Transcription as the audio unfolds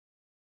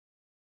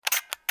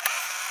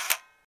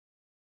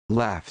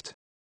left,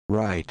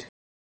 right.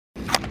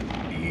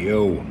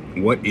 Yo,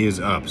 what is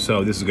up?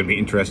 So this is going to be an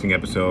interesting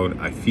episode.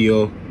 I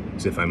feel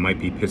as if I might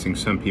be pissing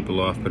some people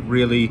off, but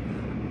really,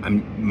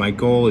 my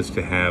goal is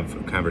to have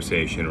a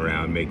conversation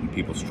around making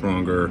people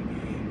stronger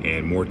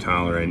and more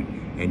tolerant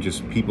and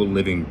just people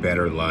living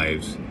better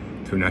lives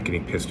through not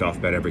getting pissed off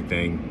about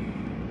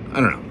everything. I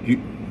don't know.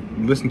 You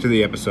listen to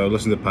the episode,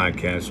 listen to the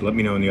podcast. Let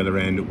me know on the other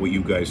end what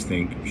you guys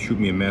think. Shoot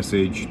me a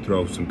message,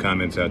 throw some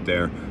comments out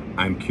there.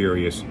 I'm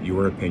curious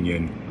your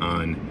opinion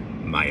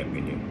on my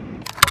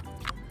opinion.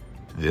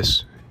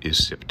 This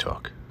is Sip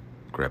Talk.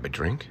 Grab a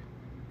drink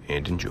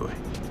and enjoy.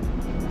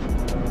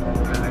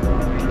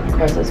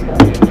 Across this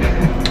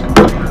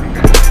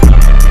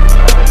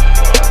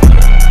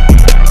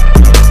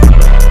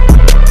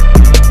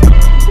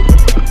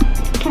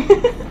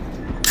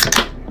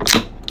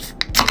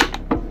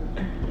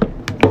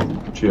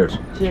Cheers.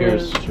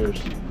 Cheers.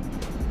 Cheers.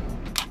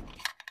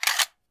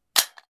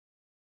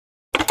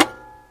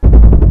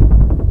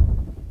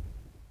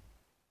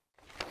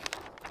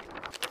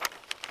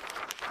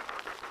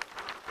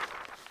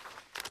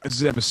 This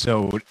is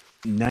episode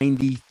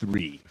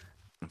 93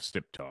 of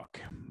Sip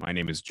Talk. My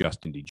name is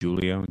Justin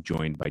DiGiulio,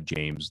 joined by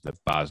James the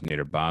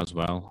Bosnator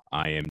Boswell.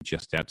 I am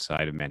just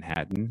outside of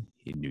Manhattan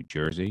in New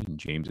Jersey, and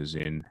James is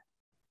in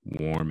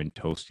warm and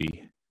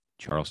toasty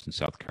Charleston,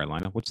 South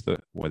Carolina. What's the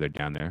weather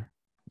down there?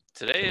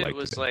 Today it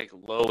was like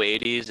low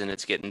 80s, and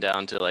it's getting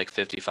down to like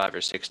 55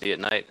 or 60 at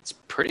night. It's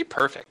pretty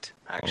perfect,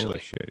 actually. Holy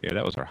shit. Yeah,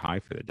 that was our high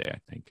for the day, I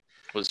think.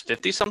 It was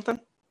 50 something?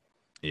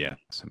 Yeah,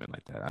 something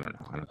like that. I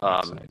don't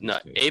know. No,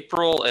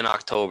 April and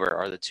October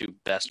are the two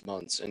best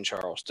months in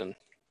Charleston.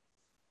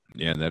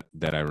 Yeah,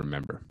 that I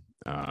remember.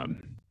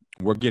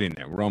 We're getting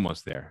there. We're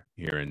almost there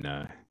here in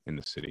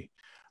the city.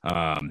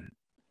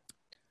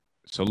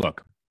 So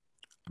look,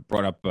 I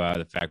brought up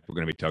the fact we're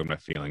going to be talking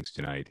about feelings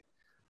tonight.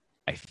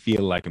 I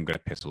feel like I'm going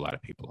to piss a lot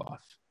of people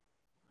off,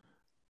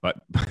 but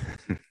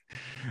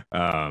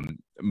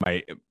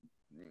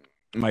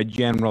my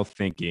general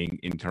thinking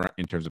in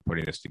terms of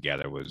putting this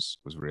together was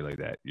really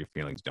that your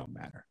feelings don't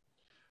matter.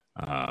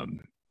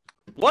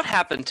 What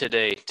happened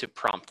today to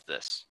prompt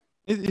this?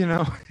 You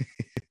know,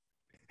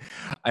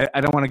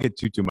 I don't want to get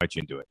too much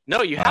into it.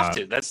 No, you have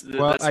to. That's the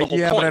whole point.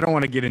 But I don't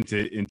want to get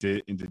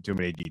into too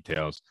many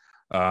details.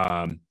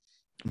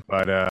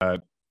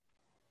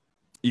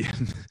 Yeah.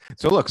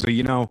 So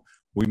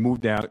we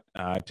moved out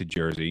to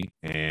Jersey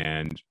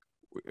and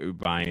we're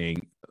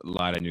buying a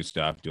lot of new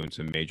stuff, doing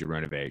some major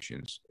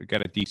renovations. We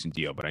got a decent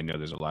deal, but I know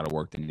there's a lot of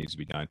work that needs to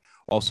be done.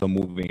 Also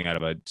moving out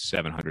of a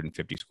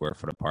 750 square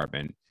foot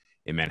apartment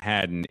in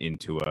Manhattan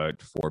into a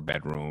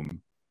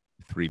 4-bedroom,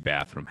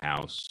 3-bathroom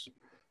house.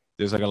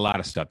 There's like a lot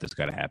of stuff that's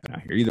got to happen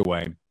out here. Either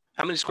way.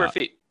 How many square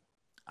feet?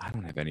 I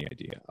don't have any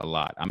idea. A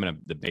lot.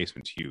 The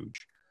basement's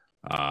huge.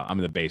 I'm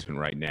in the basement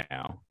right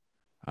now.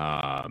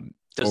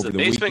 Does the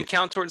basement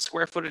count towards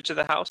square footage of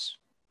the house?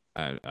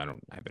 I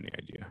don't have any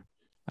idea.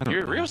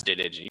 You're a real estate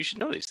agent. You should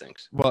know these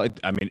things. Well,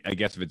 I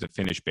guess if it's a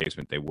finished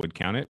basement, they would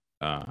count it.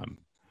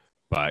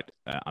 But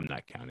I'm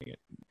not counting it.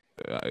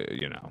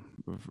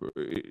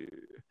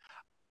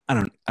 I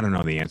don't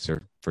know the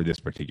answer for this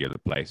particular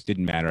place.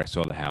 Didn't matter. I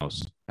saw the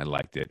house. I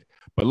liked it.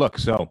 But look,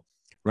 so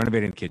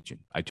renovating the kitchen.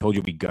 I told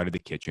you we gutted the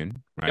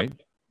kitchen, right?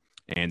 Yep.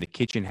 And the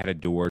kitchen had a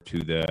door to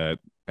the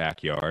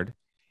backyard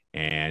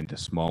and a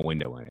small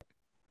window in it.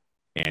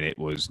 And it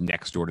was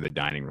next door to the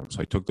dining room.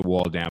 So I took the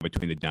wall down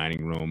between the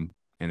dining room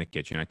and the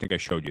kitchen. I think I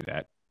showed you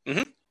that.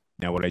 Mm-hmm.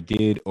 Now, what I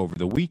did over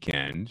the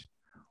weekend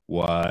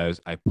was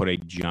I put a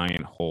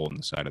giant hole in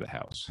the side of the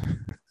house.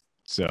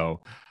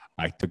 So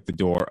I took the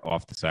door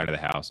off the side of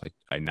the house.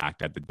 I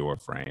knocked out the door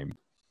frame.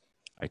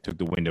 I took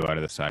the window out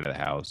of the side of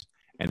the house.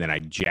 And then I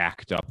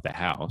jacked up the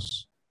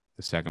house,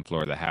 the second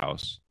floor of the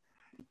house.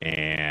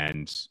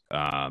 And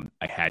I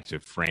had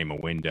to frame a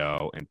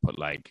window and put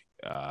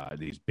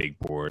these big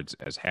boards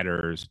as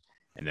headers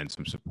and then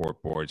some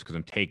support boards because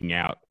I'm taking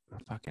out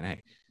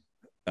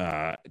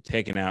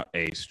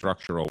a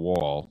structural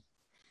wall.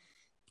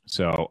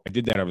 So I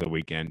did that over the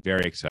weekend.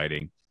 Very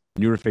exciting.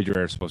 New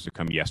refrigerator is supposed to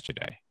come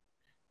yesterday.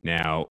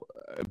 Now,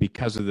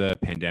 because of the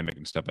pandemic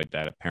and stuff like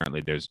that,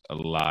 apparently there's a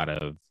lot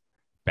of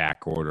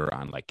back order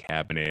on like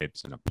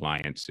cabinets and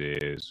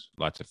appliances,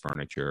 lots of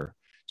furniture.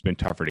 It's been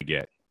tougher to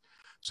get.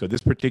 So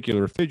this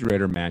particular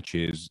refrigerator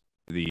matches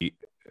the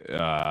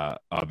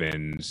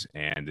ovens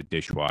and the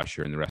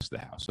dishwasher and the rest of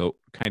the house. So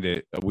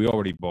we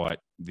already bought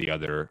the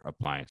other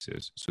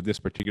appliances. So this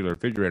particular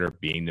refrigerator,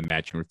 being the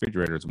matching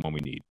refrigerator, is the one we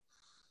need.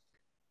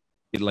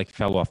 It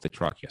fell off the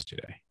truck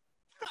yesterday.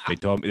 They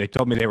told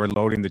me they were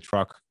loading the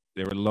truck.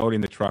 They were loading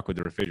the truck with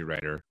the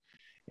refrigerator,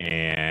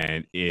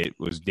 and it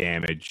was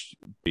damaged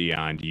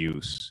beyond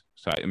use.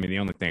 So the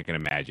only thing I can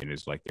imagine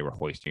is they were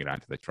hoisting it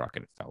onto the truck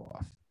and it fell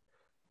off.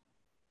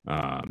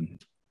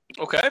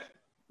 Okay.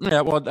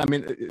 Yeah, well,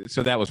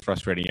 so that was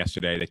frustrating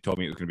yesterday. They told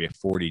me it was going to be a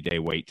 40-day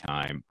wait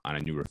time on a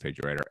new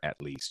refrigerator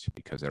at least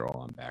because they're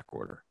all on back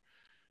order.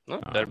 Well,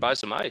 better buy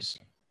some ice.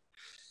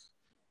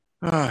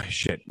 Oh,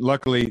 shit.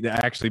 Luckily,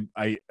 I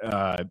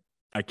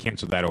I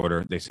canceled that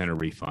order. They sent a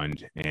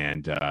refund,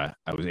 and I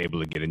was able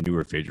to get a new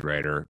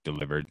refrigerator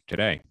delivered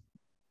today.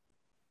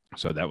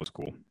 So that was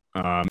cool.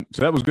 So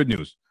that was good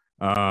news.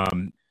 But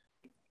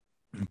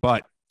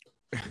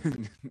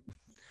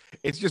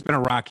it's just been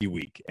a rocky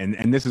week,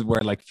 and this is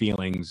where like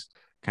feelings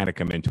kind of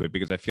come into it,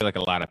 because I feel like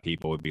a lot of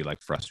people would be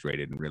like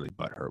frustrated and really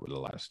butthurt with a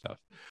lot of stuff.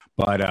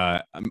 But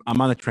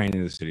I'm on the train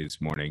in the city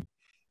this morning,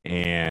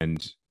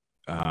 and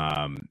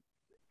I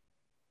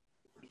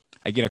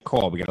get a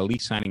call. We got a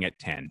lease signing at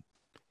 10.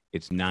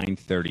 It's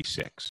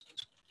 9:36.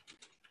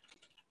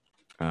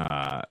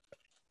 All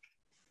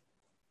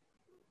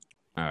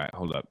right,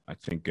 hold up. I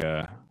think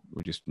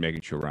we're just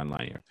making sure we're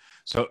online here.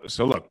 So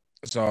look.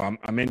 So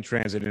I'm in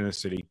transit in the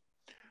city.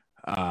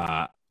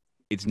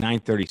 It's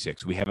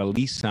 9:36. We have a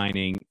lease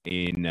signing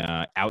in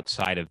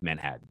outside of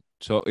Manhattan.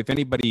 So if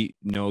anybody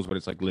knows what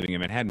it's like living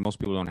in Manhattan, most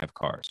people don't have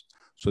cars.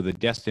 So the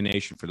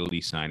destination for the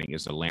lease signing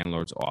is the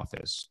landlord's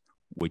office,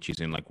 which is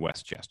in like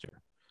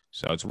Westchester.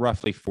 So it's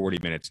roughly 40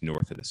 minutes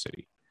north of the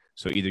city.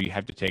 So either you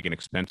have to take an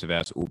expensive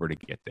ass Uber to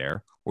get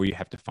there, or you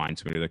have to find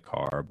somebody with a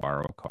car,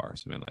 borrow a car,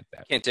 something like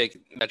that. Can't take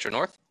Metro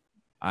North?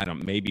 I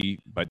don't, maybe,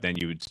 but then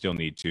you would still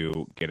need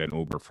to get an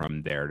Uber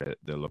from there to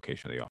the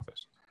location of the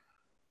office.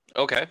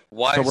 Okay.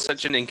 Why So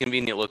such an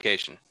inconvenient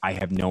location? I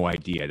have no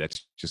idea.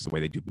 That's just the way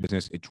they do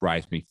business. It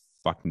drives me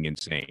fucking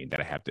insane that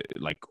I have to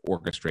like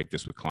orchestrate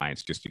this with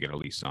clients just to get a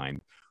lease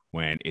signed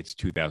when it's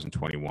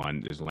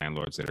 2021. There's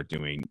landlords that are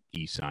doing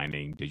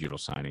e-signing, digital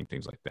signing,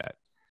 things like that.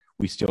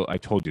 I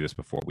told you this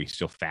before, we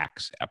still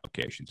fax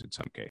applications in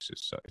some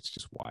cases. So it's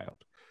just wild.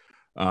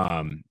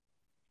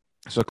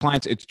 So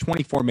clients, it's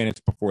 24 minutes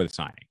before the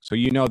signing. So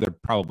they're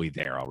probably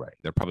there already.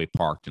 They're probably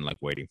parked and like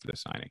waiting for the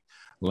signing.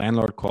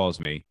 Landlord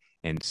calls me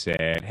and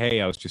said,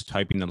 hey, I was just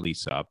typing the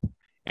lease up,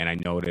 and I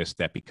noticed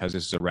that because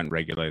this is a rent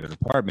regulated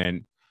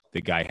apartment,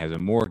 the guy has a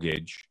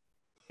mortgage,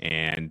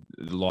 and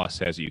the law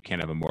says that you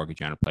can't have a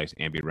mortgage on a place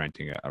and be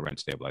renting a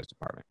rent stabilized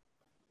apartment.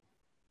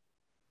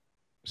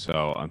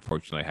 So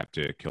unfortunately, I have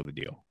to kill the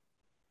deal.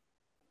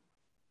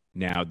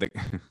 Now,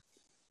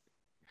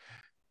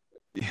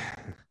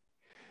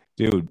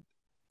 dude,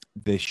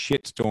 the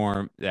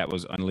shitstorm that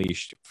was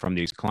unleashed from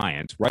these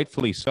clients,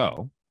 rightfully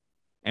so,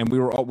 and we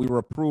were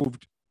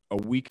approved a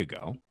week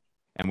ago,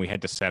 and we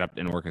had to set up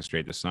and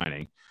orchestrate the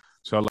signing.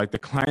 So like the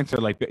clients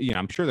are like,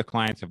 I'm sure the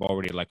clients have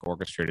already like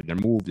orchestrated their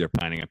move. They're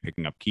planning on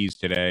picking up keys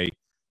today.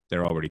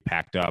 They're already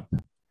packed up.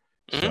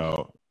 Mm-hmm.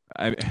 So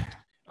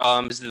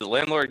is the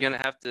landlord going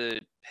to have to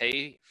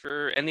pay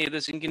for any of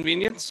this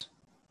inconvenience?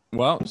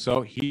 Well,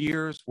 so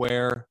here's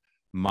where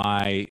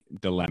my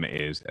dilemma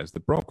is as the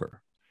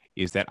broker,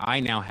 is that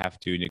I now have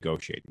to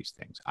negotiate these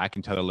things. I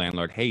can tell the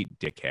landlord, hey,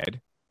 dickhead,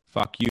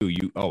 fuck you,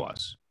 you owe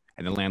us.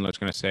 And the landlord's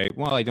going to say,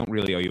 well, I don't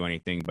really owe you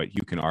anything, but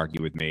you can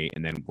argue with me,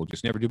 and then we'll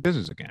just never do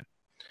business again.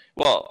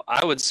 Well,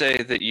 I would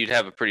say that you'd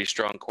have a pretty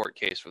strong court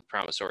case with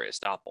promissory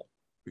estoppel.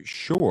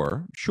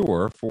 Sure,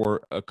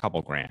 for a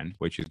couple grand,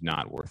 which is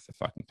not worth the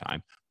fucking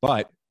time.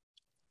 But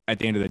at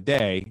the end of the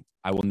day,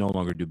 I will no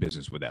longer do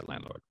business with that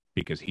landlord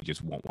because he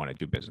just won't want to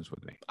do business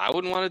with me. I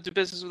wouldn't want to do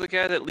business with a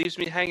guy that leaves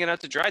me hanging out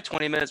to dry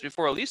 20 minutes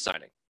before a lease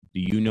signing. Do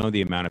you know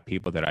the amount of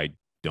people that I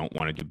don't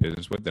want to do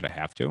business with that I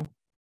have to?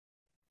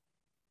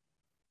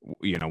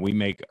 We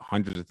make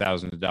hundreds of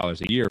thousands of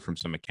dollars a year from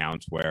some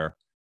accounts where,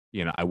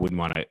 I wouldn't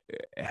want to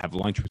have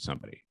lunch with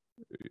somebody.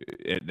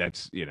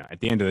 That's, at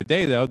the end of the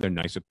day, though, they're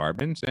nice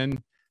apartments.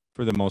 And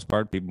for the most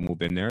part, people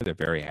move in there. They're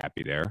very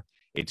happy there.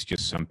 It's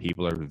just some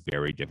people are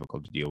very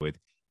difficult to deal with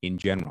in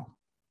general.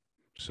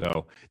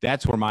 So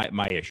that's where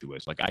my issue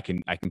is. Like I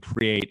can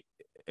create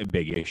a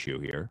big issue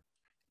here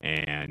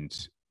and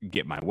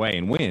get my way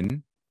and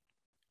win,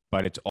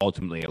 but it's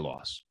ultimately a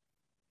loss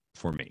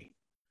for me.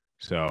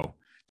 So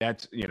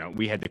that's,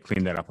 we had to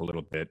clean that up a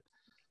little bit.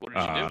 What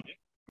did you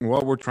do?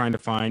 Well, we're trying to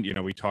find,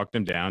 we talked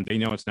them down. They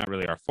know it's not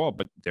really our fault,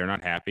 but they're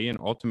not happy. And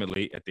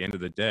ultimately, at the end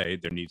of the day,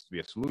 there needs to be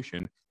a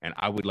solution. And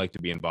I would like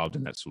to be involved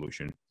in that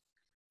solution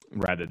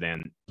rather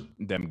than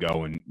them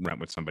go and rent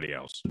with somebody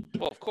else.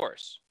 Well, of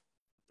course.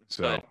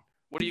 So but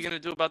what are you going to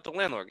do about the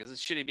landlord? Because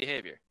it's shitty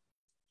behavior.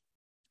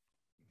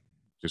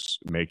 Just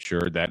make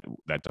sure that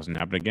that doesn't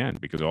happen again,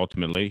 because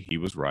ultimately he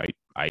was right.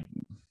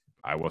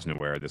 I wasn't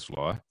aware of this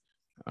law.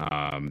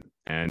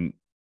 And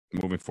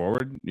moving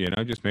forward,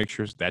 just make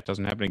sure that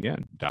doesn't happen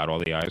again. Dot all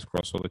the I's,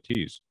 cross all the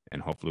T's,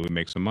 and hopefully we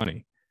make some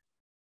money.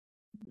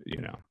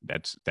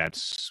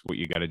 That's what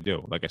you got to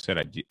do. Like I said,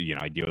 I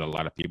deal with a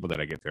lot of people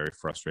that I get very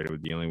frustrated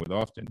with dealing with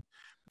often,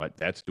 but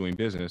that's doing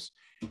business,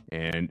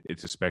 and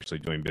it's especially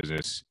doing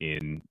business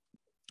in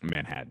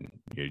Manhattan.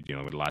 You're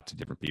dealing with lots of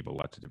different people,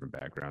 lots of different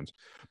backgrounds.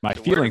 My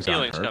feelings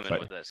on her,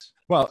 but, with this?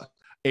 Well,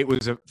 it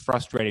was a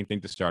frustrating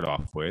thing to start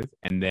off with,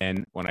 and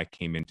then when I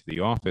came into the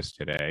office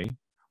today,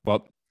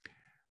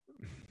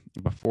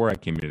 before I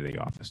came into the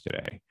office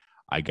today,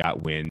 I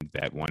got wind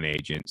that one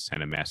agent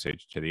sent a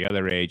message to the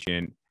other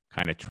agent,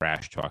 kind of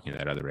trash talking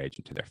that other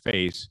agent to their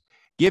face,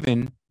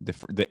 given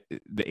the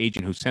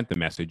agent who sent the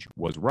message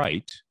was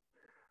right,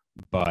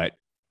 but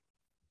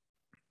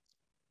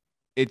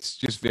it's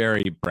just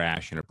very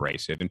brash and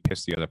abrasive and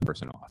pissed the other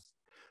person off.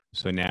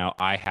 So now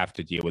I have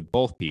to deal with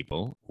both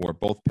people who are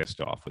both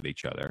pissed off with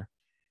each other.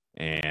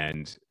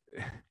 And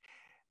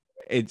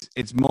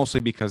it's mostly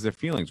because their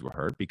feelings were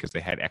hurt because they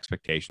had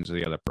expectations of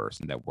the other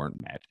person that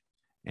weren't met.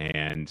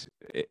 And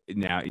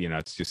now,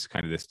 it's just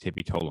kind of this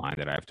tippy toe line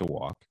that I have to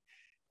walk.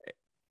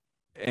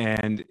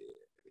 And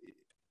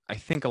I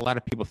think a lot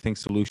of people think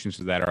solutions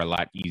to that are a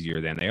lot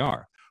easier than they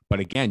are. But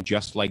again,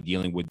 just like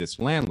dealing with this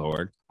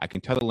landlord, I can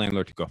tell the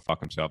landlord to go fuck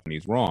himself and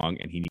he's wrong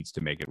and he needs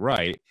to make it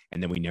right.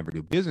 And then we never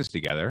do business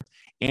together.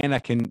 And I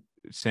can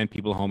send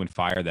people home and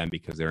fire them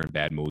because they're in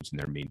bad moods and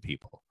they're mean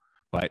people.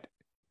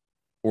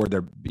 Or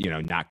they're,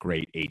 not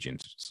great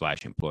agents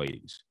 /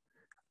 employees.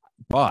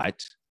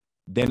 But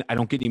then I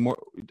don't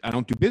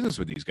do business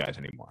with these guys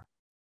anymore.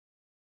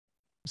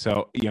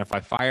 So, if I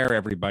fire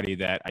everybody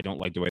that I don't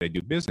like the way they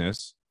do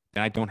business,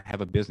 then I don't have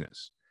a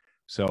business.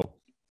 So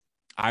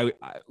I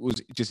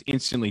was just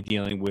instantly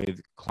dealing with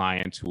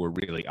clients who were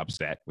really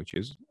upset, which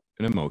is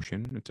an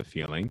emotion, it's a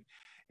feeling.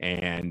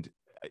 And,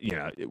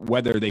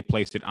 whether they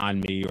placed it on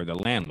me or the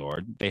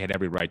landlord, they had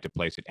every right to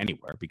place it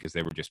anywhere because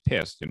they were just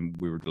pissed and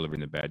we were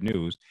delivering the bad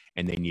news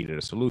and they needed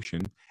a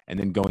solution. And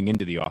then going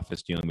into the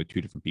office, dealing with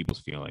two different people's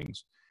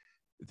feelings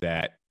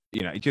that,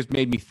 it just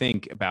made me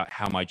think about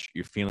how much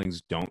your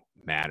feelings don't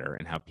matter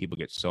and how people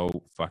get so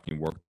fucking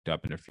worked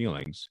up in their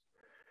feelings.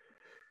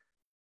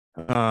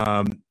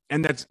 And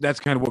that's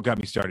kind of what got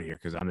me started here,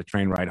 because on the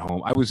train ride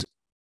home, I was,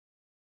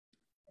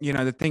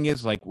 the thing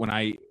is, like, when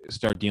I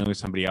start dealing with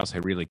somebody else, I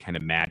really kind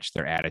of match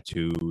their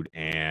attitude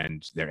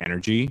and their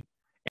energy.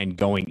 And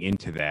going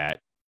into that,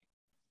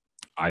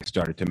 I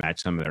started to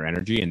match some of their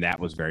energy, and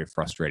that was very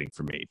frustrating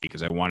for me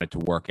because I wanted to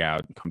work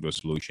out and come to a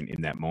solution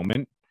in that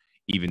moment,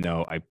 even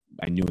though I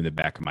knew in the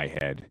back of my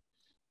head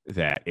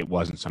that it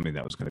wasn't something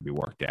that was going to be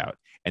worked out.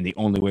 And the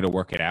only way to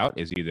work it out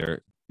is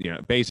either,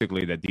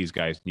 basically that these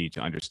guys need to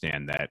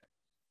understand that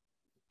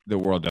the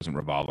world doesn't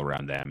revolve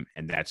around them,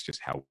 and that's just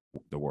how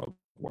the world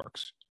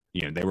works.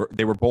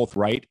 They were both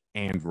right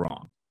and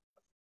wrong.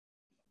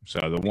 So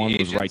the one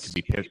was right to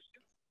be pissed.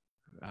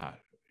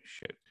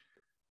 Shit.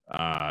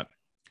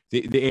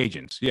 The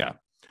agents, yeah.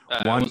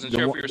 I wasn't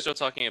sure if we were still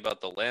talking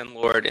about the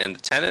landlord and the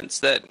tenants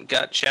that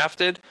got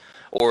shafted,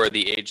 or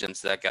the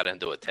agents that got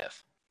into a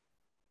tiff.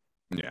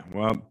 Yeah,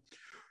 well,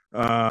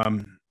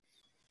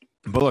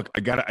 but look,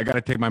 I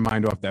gotta take my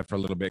mind off that for a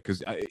little bit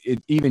because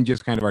even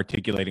just kind of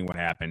articulating what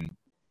happened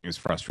is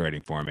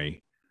frustrating for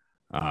me.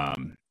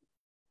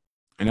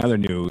 In other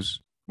news,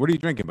 what are you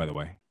drinking, by the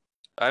way?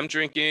 I'm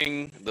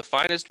drinking the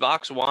finest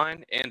box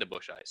wine and a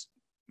Busch Ice.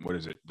 What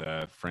is it?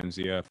 The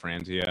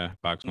Franzia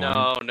box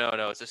wine?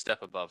 No. It's a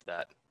step above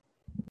that.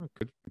 Oh,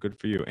 good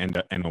for you. And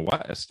a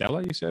what? A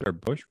Stella, you said, or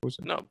Busch? What was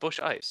it? No, Busch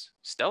Ice.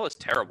 Stella's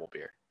terrible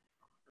beer.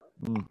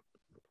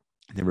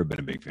 Never been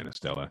a big fan of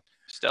Stella.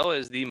 Stella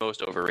is the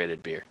most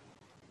overrated beer.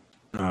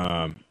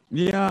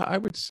 Yeah, I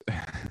would.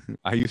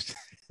 I used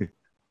to.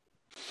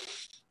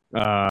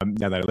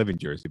 Now that I live in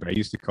Jersey, but I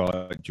used to call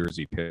it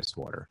Jersey piss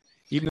water,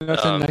 even though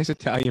it's a nice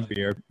Italian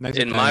beer. But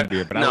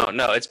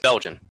no, it's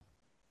Belgian.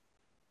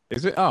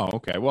 Is it? Oh,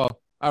 okay.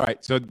 Well, all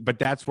right. So, but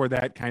that's where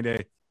that kind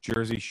of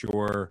Jersey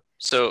Shore.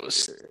 So,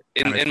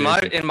 in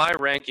my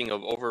ranking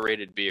of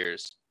overrated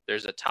beers,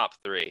 there's a top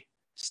 3.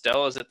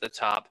 Stella's at the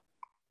top,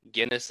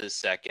 Guinness is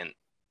second,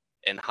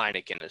 and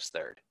Heineken is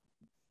third.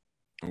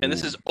 Ooh. And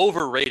this is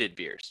overrated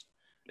beers.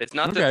 It's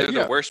not that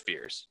they're the worst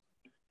beers.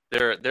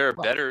 There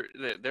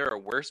are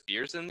worse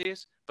beers than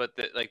these, but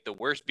the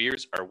worst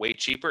beers are way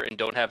cheaper and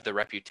don't have the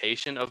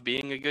reputation of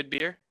being a good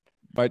beer.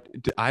 But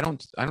I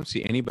don't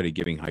see anybody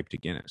giving hype to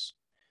Guinness.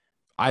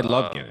 I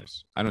love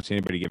Guinness. I don't see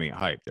anybody giving it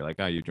hype. They're like,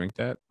 "Oh, you drink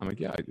that?" I'm like,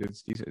 "Yeah,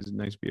 it's a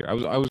nice beer." I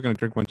was going to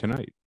drink one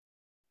tonight.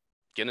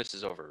 Guinness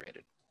is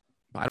overrated.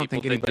 I don't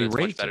think anybody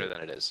rates much better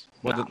than it is.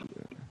 Well,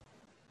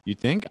 you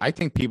think? I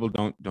think people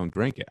don't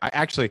drink it.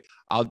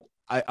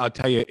 I'll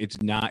tell you,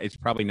 it's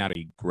probably not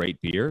a great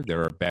beer.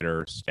 There are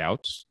better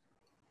stouts.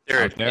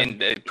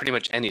 Pretty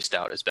much any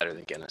stout is better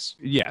than Guinness.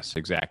 Yes,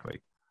 exactly.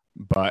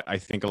 But I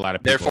think a lot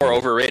of people therefore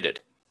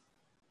overrated.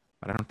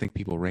 But I don't think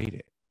people rate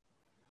it.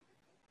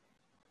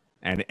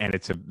 And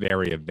it's a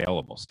very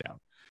available stout.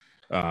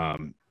 All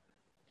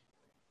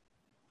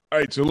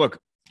right, so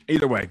look,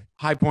 either way,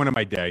 high point of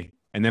my day,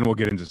 and then we'll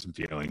get into some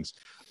feelings.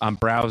 I'm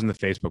browsing the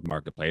Facebook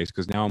Marketplace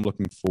because now I'm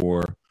looking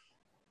for.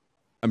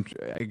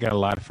 I got a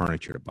lot of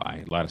furniture to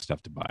buy, a lot of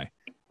stuff to buy,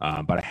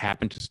 but I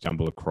happened to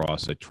stumble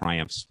across a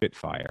Triumph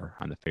Spitfire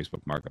on the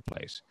Facebook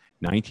Marketplace,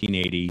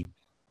 1980.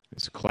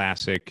 It's a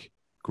classic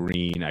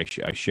green. I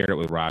shared it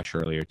with Rosh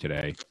earlier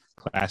today.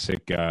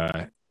 Classic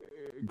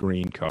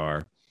green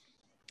car,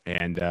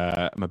 and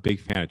I'm a big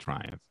fan of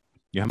Triumph.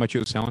 You know how much it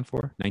was selling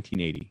for?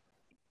 1980.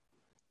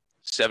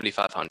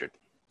 $7,500.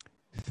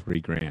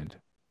 $3,000.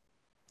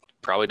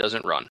 Probably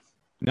doesn't run.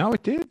 No,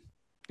 it did.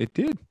 It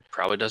did.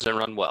 Probably doesn't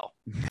run well.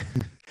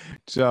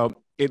 So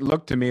it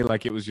looked to me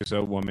like it was just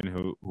a woman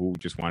who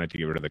just wanted to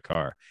get rid of the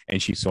car,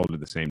 and she sold it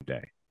the same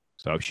day.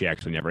 So she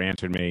actually never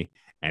answered me,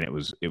 and it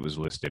was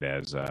listed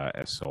as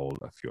sold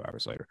a few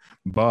hours later.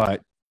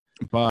 But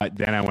But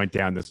then I went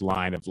down this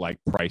line of like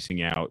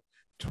pricing out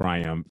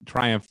Triumph.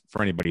 Triumph,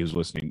 for anybody who's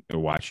listening or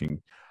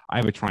watching, I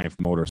have a Triumph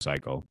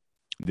motorcycle.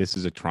 This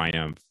is a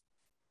Triumph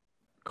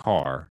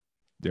car.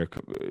 They're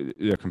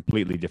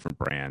completely different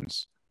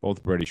brands,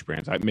 both British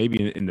brands.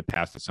 Maybe in the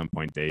past at some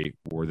point they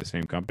were the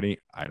same company.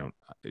 I don't.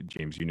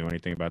 James, you know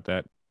anything about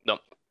that? No.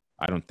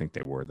 I don't think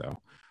they were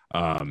though.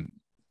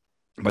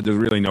 But there's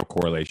really no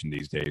correlation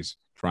these days.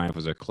 Triumph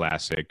was a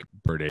classic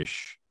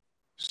British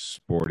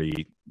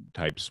sporty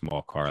type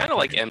small car. Kind of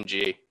like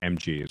MG.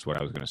 MG is what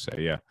I was going to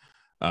say. Yeah.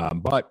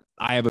 But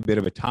I have a bit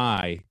of a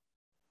tie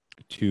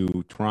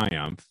to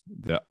Triumph,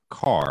 the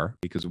car,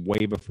 because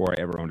way before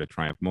I ever owned a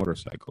Triumph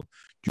motorcycle.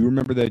 Do you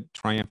remember the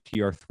Triumph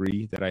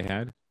TR3 that I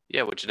had?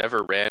 Yeah, which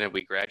never ran, and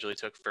we gradually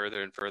took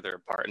further and further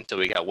apart until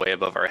we got way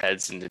above our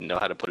heads and didn't know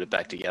how to put it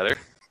back together.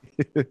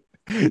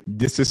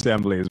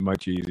 Disassembly is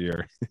much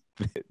easier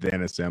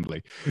than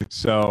assembly.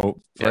 So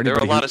yeah, there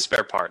were a lot of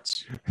spare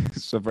parts.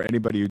 So for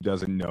anybody who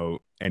doesn't know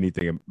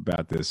anything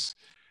about this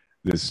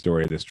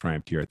story of this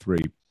Triumph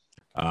TR3,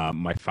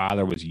 my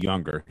father was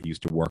younger. He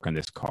used to work on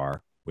this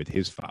car with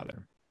his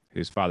father.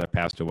 His father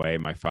passed away.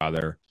 My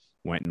father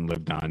went and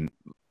lived on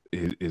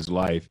his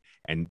life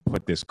and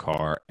put this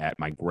car at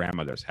my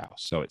grandmother's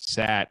house. So it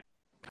sat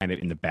kind of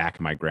in the back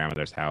of my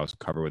grandmother's house,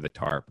 covered with a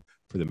tarp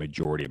for the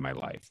majority of my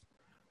life.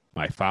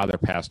 My father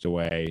passed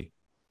away,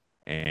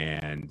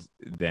 and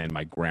then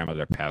my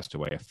grandmother passed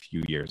away a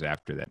few years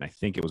after that. And I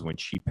think it was when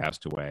she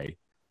passed away,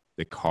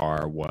 the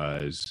car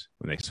was,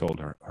 when they sold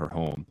her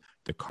home,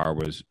 the car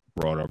was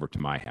brought over to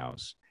my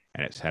house,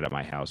 and it sat at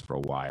my house for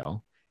a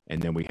while.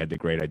 And then we had the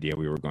great idea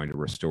we were going to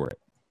restore it.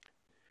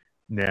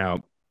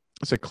 Now,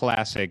 it's a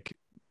classic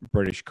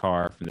British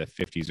car from the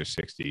 50s or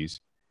 60s,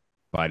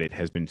 but it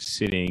has been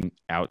sitting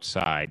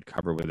outside,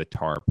 covered with a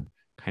tarp,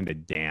 kind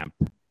of damp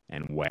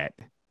and wet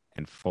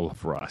and full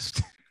of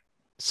rust.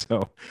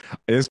 So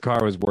this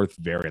car was worth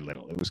very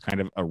little. It was kind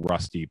of a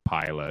rusty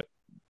pile of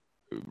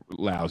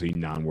lousy,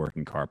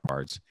 non-working car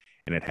parts,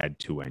 and it had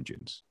 2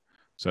 engines.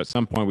 So at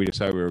some point, we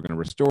decided we were going to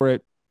restore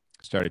it,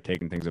 started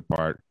taking things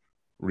apart,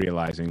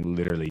 realizing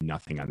literally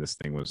nothing on this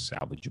thing was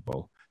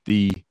salvageable.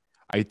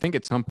 I think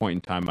at some point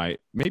in time,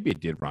 maybe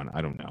it did run.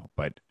 I don't know,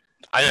 but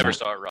I never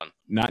saw it run.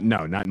 Not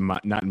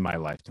in my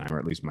lifetime, or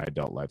at least my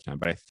adult lifetime.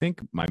 But I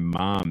think my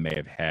mom may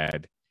have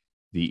had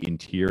the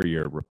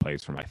interior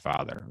replaced for my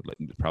father,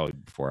 probably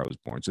before I was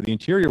born. So the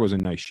interior was in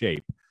nice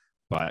shape,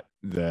 but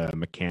the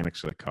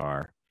mechanics of the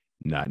car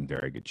not in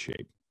very good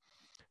shape.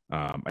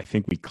 I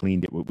think we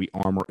cleaned it.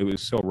 It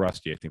was so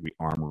rusty. I think we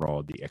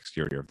armor-rolled the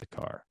exterior of the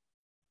car,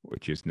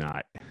 which is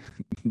not.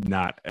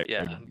 But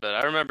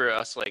I remember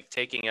us like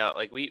taking out,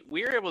 like we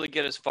were able to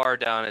get as far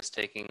down as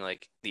taking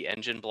like the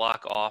engine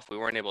block off. We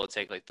weren't able to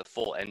take like the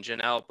full engine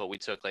out, but we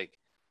took like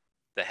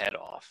the head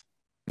off.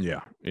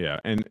 Yeah,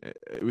 and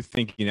was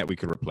thinking that we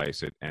could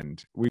replace it,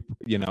 and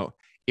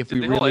if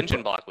the whole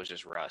engine block was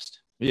just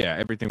rust. Yeah,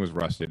 everything was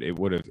rusted.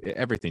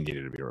 Everything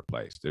needed to be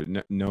replaced.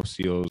 No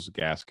seals,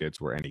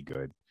 gaskets were any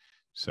good.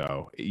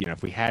 So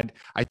if we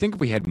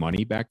had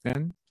money back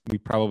then, we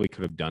probably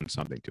could have done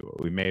something to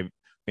it. We may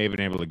have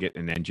been able to get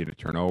an engine to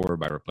turn over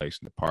by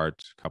replacing the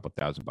parts, a couple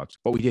 $1,000,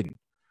 but we didn't.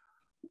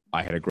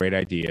 I had a great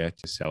idea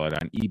to sell it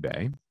on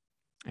eBay,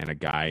 and a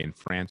guy in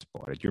France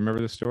bought it. Do you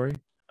remember the story?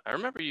 I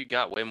remember you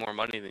got way more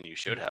money than you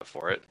should have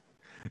for it.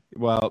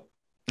 Well,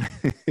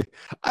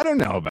 I don't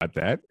know about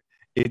that.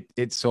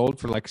 It sold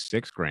for like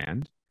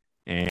 $6,000,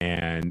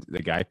 and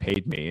the guy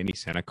paid me, and he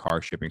sent a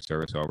car shipping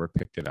service over,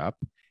 picked it up,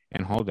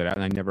 and hauled it out.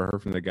 And I never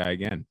heard from the guy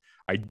again.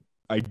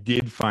 I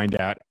did find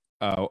out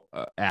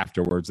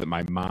afterwards that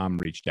my mom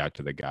reached out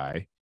to the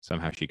guy.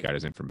 Somehow she got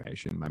his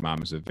information. My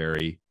mom is a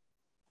very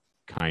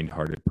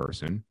kind-hearted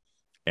person,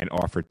 and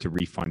offered to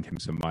refund him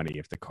some money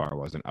if the car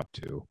wasn't up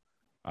to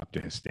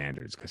his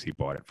standards, because he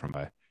bought it from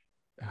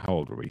how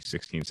old were we?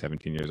 16,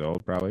 17 years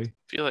old, probably. I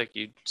feel like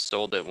you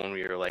sold it when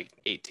we were like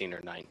 18 or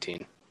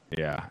 19.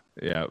 Yeah.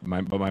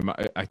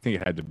 I think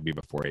it had to be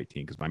before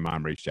 18, because my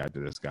mom reached out to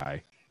this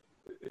guy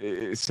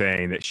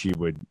saying that she'd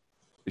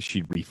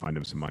refund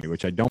him some money,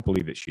 which I don't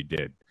believe that she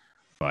did,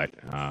 but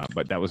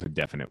that was a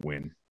definite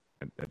win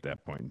at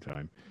that point in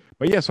time.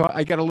 But yeah, so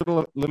I got a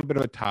little bit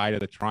of a tie to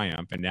the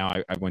Triumph, and now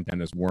I went down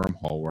this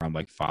wormhole where I'm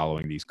like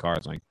following these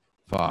cars, like,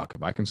 fuck,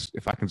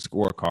 if I can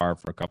score a car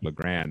for a couple of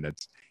grand,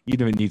 that's,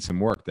 even if it needs some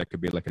work, that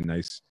could be like a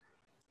nice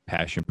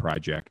passion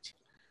project.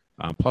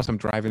 Plus, I'm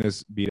driving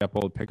this beat up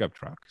old pickup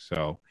truck,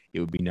 so it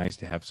would be nice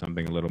to have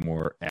something a little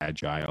more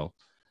agile.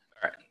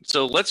 All right,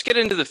 so let's get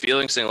into the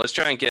feelings thing. Let's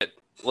try and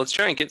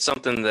get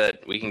something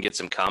that we can get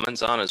some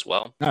comments on as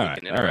well. We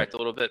can interact a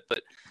little bit,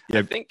 but yeah.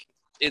 I think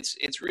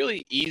it's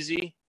really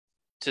easy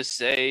to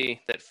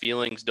say that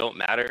feelings don't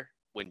matter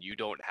when you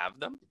don't have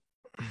them.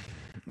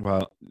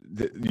 Well,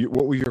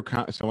 what was your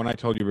so when I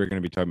told you we were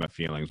going to be talking about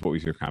feelings, what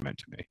was your comment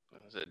to me?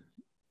 Was it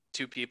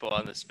 2 people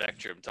on the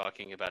spectrum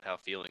talking about how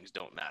feelings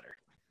don't matter?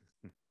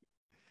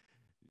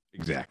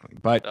 Exactly,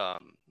 but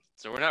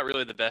so we're not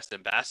really the best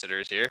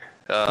ambassadors here.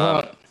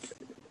 But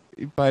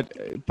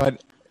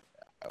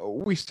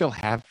we still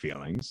have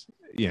feelings,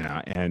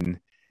 and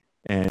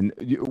And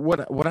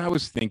what I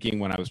was thinking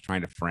when I was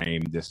trying to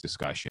frame this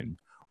discussion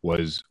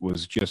was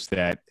just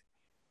that,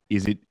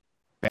 is it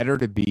better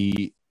to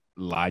be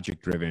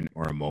logic driven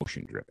or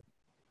emotion driven?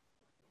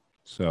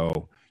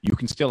 So you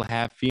can still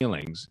have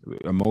feelings,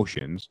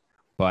 emotions,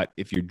 but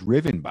if you're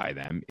driven by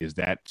them, is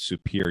that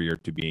superior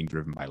to being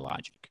driven by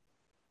logic?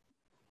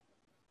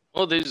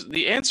 Well, there's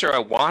the answer I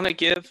want to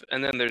give,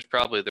 and then there's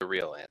probably the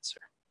real answer.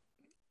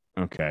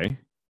 Okay.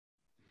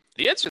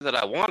 The answer that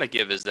I want to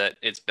give is that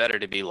it's better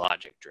to be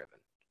logic driven,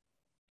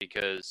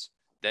 because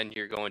then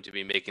you're going to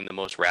be making the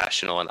most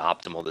rational and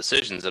optimal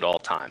decisions at all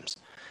times.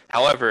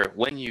 However,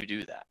 when you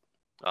do that,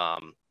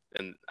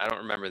 and I don't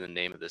remember the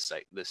name of this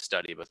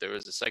study, but there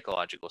was a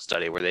psychological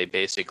study where they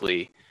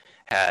basically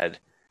had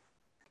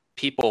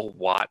people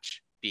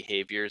watch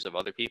behaviors of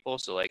other people.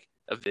 So like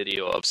a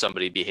video of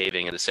somebody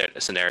behaving in a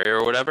scenario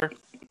or whatever.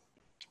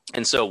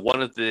 And so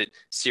one of the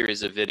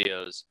series of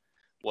videos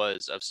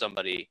was of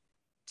somebody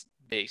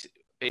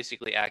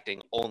basically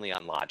acting only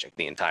on logic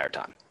the entire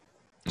time.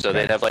 So Okay.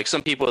 they'd have like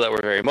some people that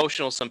were very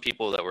emotional, some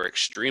people that were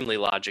extremely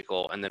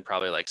logical, and then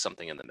probably like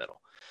something in the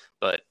middle.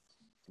 But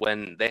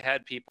when they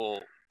had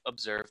people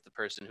observe the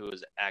person who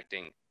was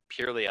acting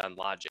purely on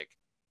logic,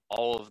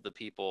 all of the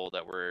people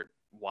that were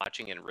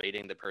watching and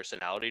rating the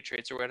personality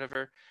traits or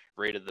whatever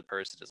rated the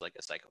person as like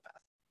a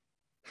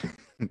psychopath.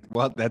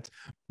 Well, that's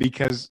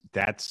because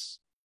that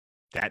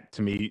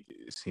to me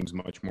seems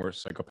much more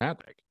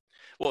psychopathic,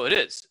 Well, it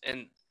is.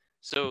 And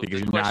so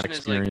because the you're not question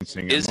is like,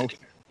 experiencing is emotion.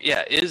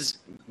 is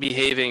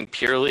behaving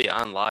purely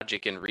on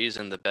logic and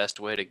reason the best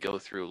way to go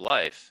through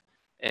life?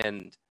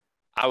 And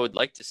I would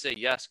like to say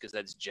yes, because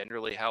that's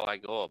generally how I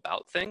go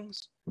about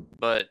things.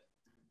 But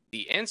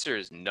the answer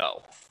is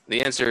no.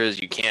 The answer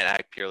is you can't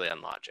act purely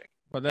on logic.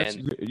 Well,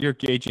 you're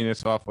gauging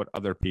this off what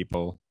other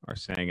people are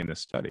saying in the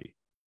study.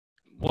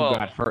 Well,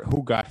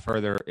 Who got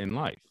further in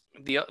life?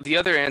 the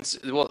other answer,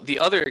 well, the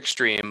other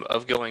extreme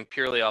of going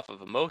purely off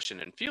of emotion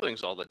and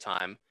feelings all the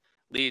time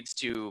leads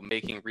to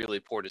making really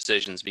poor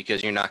decisions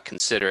because you're not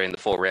considering the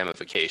full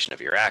ramification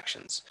of your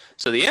actions.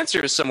 So the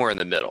answer is somewhere in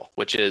the middle,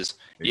 which is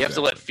you have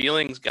to let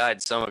feelings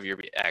guide some of your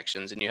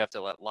actions, and you have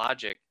to let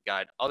logic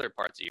guide other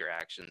parts of your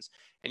actions.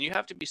 And you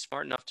have to be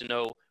smart enough to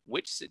know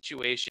which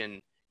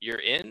situation you're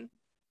in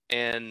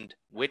and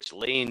which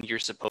lane you're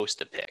supposed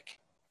to pick.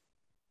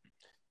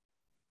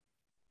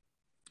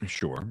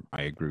 Sure,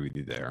 I agree with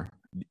you there.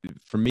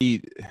 For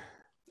me,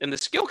 and the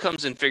skill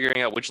comes in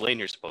figuring out which lane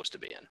you're supposed to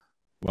be in.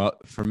 Well,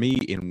 for me,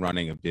 in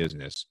running a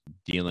business,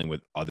 dealing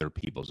with other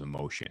people's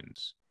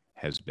emotions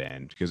has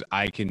been, because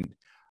I can,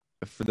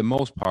 for the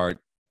most part,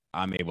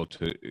 I'm able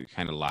to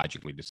kind of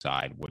logically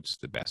decide what's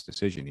the best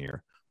decision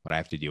here, but I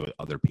have to deal with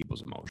other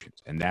people's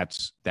emotions. And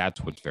that's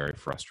what's very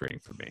frustrating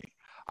for me.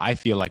 I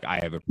feel like I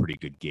have a pretty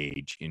good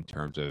gauge in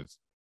terms of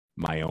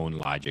my own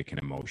logic and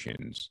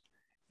emotions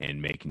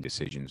and making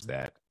decisions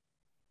that,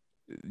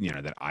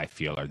 that I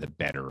feel are the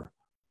better,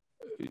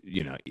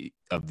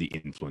 of the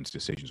influence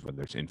decisions,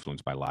 whether it's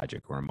influenced by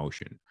logic or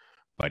emotion.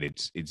 But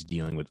it's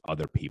dealing with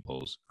other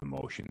people's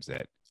emotions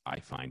that I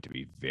find to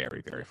be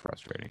very, very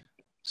frustrating.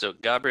 So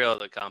Gabriela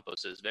de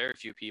Campos says very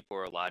few people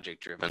are logic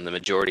driven. The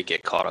majority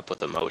get caught up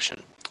with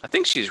emotion. I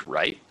think she's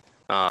right.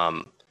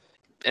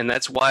 And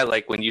that's why,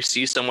 like, when you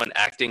see someone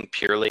acting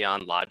purely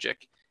on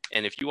logic,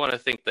 and if you want to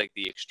think like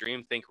the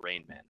extreme, think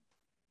Rain Man.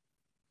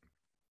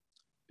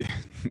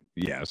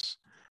 Yes.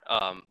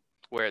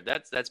 Where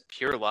that's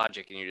pure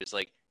logic, and you're just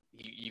like,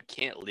 you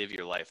can't live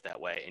your life that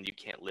way, and you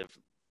can't live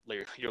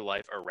your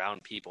life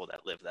around people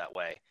that live that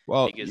way.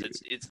 Well, because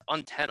it's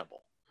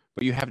untenable.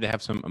 But you have to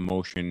have some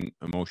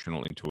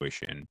emotional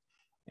intuition,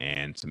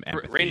 and some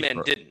empathy. Rain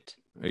Man didn't.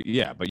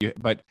 Yeah,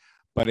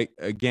 but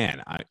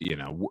again,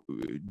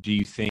 do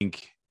you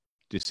think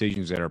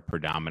decisions that are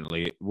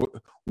predominantly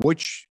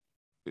what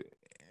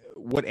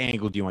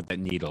angle do you want that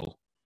needle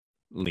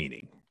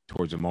leaning?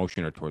 Towards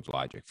emotion or towards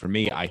logic? For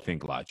me, I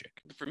think logic.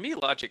 For me,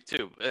 logic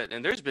too.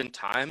 And there's been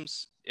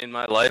times in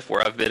my life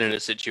where I've been in a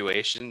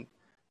situation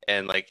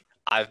and like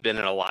I've been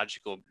in a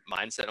logical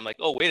mindset. I'm like,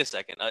 oh, wait a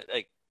second.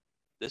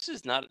 This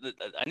is not,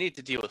 I need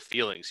to deal with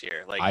feelings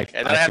here. Like,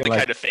 and then I have to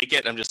kind of fake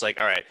it. I'm just like,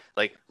 all right,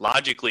 like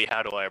logically,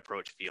 how do I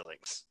approach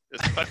feelings?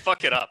 If I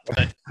fuck it up.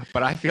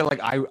 But I feel like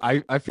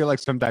I feel like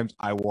sometimes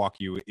I walk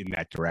you in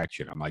that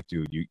direction. I'm like,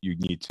 dude, you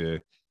need to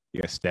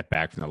step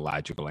back from the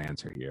logical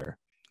answer here.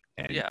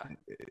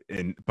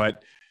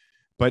 But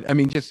I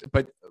mean,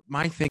 but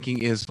my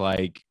thinking is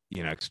like,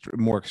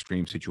 more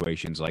extreme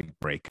situations like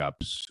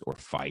breakups or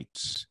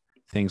fights,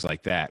 things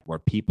like that, where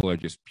people are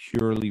just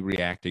purely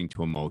reacting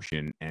to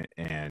emotion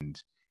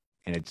and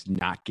it's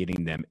not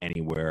getting them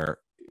anywhere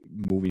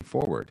moving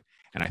forward.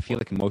 And I feel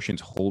like emotions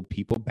hold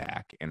people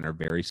back and are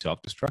very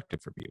self-destructive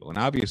for people. And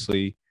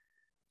obviously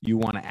you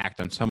want to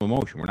act on some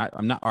emotion.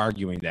 I'm not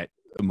arguing that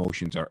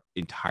emotions are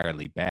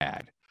entirely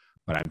bad.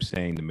 But I'm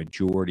saying the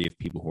majority of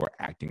people who are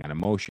acting on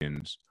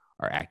emotions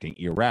are acting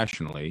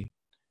irrationally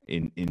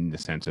in the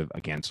sense of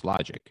against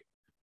logic.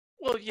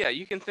 Well, yeah,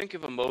 you can think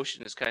of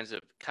emotion as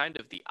kind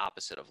of the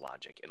opposite of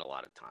logic in a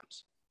lot of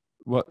times.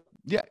 Well,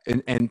 yeah,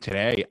 and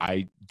today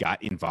I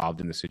got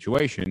involved in the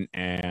situation,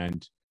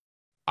 and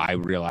I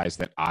realized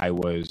that I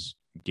was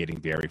getting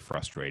very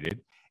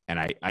frustrated, and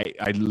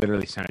I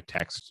literally sent a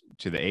text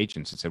to the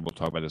agents and said, "We'll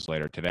talk about this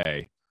later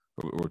today.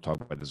 We'll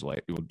talk about this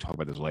later. We'll talk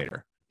about this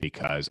later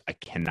because I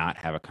cannot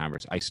have a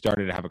conversation." I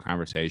started to have a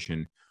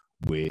conversation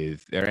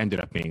with. There ended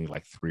up being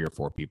like 3 or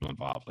 4 people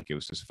involved. Like it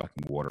was this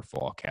fucking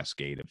waterfall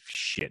cascade of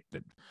shit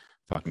that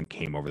fucking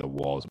came over the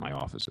walls of my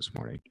office this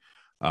morning.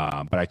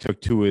 But I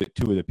took two of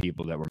the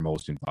people that were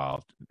most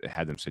involved,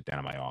 had them sit down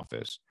in my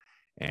office,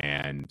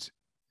 and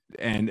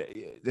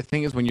the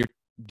thing is, when you're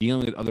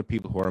dealing with other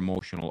people who are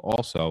emotional,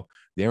 also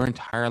they're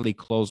entirely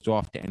closed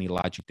off to any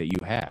logic that you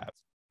have.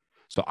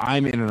 So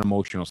I'm in an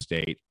emotional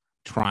state,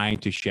 trying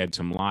to shed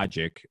some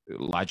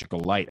logical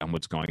light on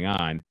what's going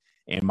on,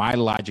 and my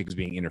logic is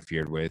being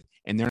interfered with,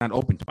 and they're not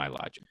open to my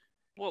logic.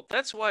 Well,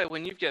 that's why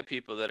when you've got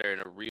people that are in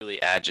a really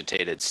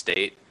agitated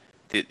state,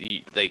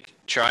 like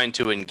trying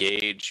to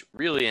engage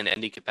really in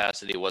any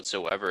capacity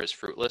whatsoever is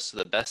fruitless. So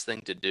the best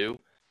thing to do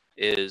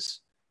is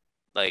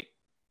like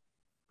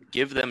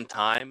give them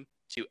time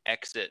to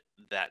exit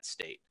that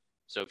state.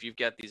 So if you've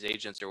got these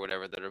agents or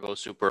whatever that are both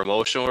super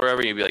emotional or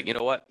whatever, you'd be like, you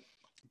know what?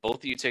 Both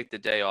of you take the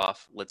day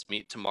off. Let's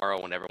meet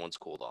tomorrow when everyone's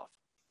cooled off.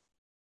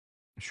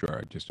 Sure,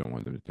 I just don't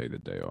want them to take the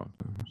day off.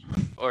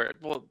 Or,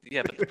 well,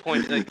 yeah, but the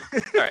point, like,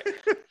 all right.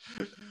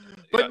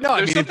 But no,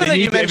 I mean, something that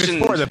you mentioned.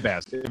 If it's for the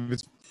best, if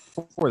it's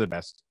for the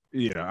best,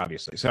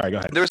 obviously. Sorry, go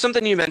ahead. There was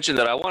something you mentioned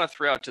that I want to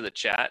throw out to the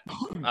chat.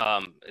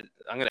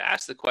 I'm going to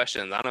ask the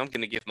question, and I'm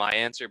going to give my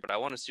answer, but I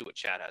want to see what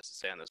chat has to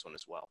say on this one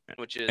as well.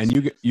 Which is,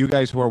 and you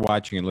guys who are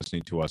watching and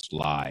listening to us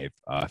live,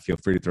 feel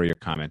free to throw your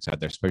comments out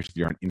there, especially if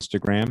you're on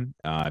Instagram.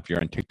 If you're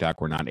on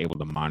TikTok, we're not able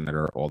to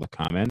monitor all the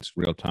comments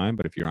real time,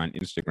 but if you're on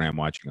Instagram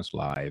watching us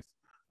live,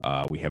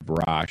 we have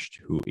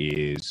Rashed, who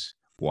is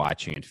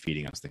watching and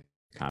feeding us the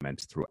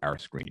comments through our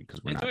screen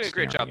because we're not doing a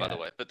great job, by the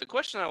way. But the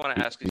question I want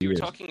to ask is, you were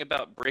talking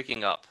about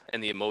breaking up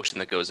and the emotion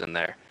that goes in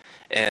there,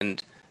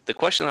 and the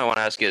question I want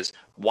to ask is,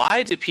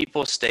 why do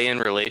people stay in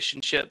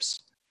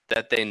relationships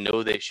that they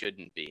know they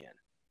shouldn't be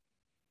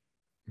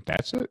in?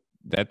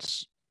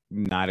 That's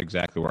not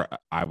exactly where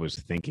I was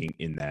thinking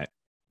in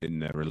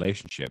the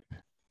relationship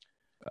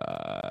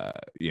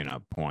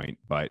point,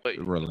 but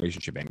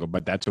relationship angle.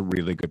 But that's a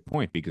really good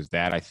point, because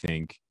that, I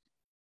think,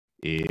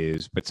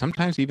 is, but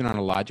sometimes even on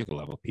a logical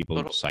level,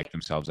 people psych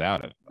themselves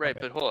out of. Right,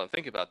 but hold on,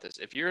 think about this.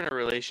 If you're in a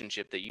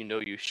relationship that you know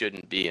you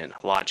shouldn't be in,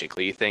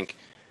 logically, you think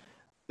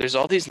there's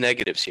all these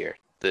negatives here,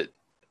 that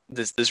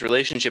this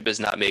relationship is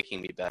not making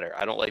me better.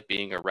 I don't like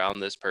being around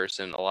this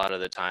person a lot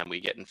of the time.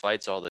 We get in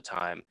fights all the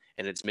time,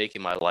 and it's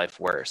making my life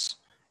worse.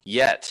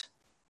 Yet,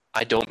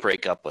 I don't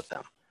break up with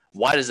them.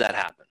 Why does that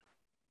happen?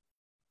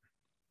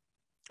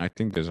 I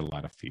think there's a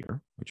lot of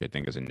fear, which I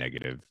think is a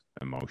negative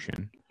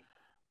emotion.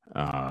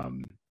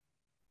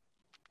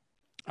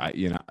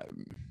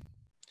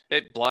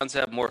 Blondes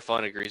have more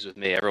fun agrees with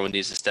me. Everyone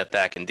needs to step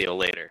back and deal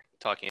later.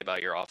 Talking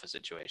about your office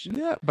situation.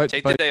 Yeah, but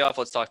take the day off.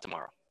 Let's talk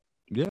tomorrow.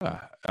 Yeah,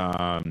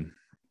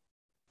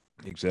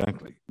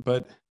 exactly.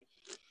 But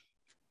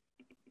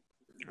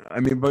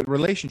I mean, but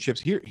relationships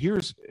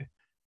here's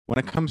when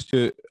it comes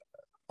to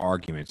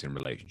arguments in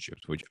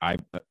relationships, which I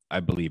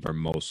believe are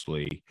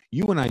mostly,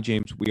 you and I,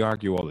 James, we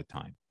argue all the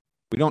time.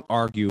 We don't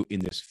argue in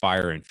this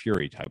fire and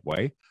fury type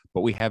way,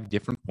 but we have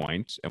different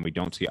points and we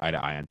don't see eye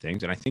to eye on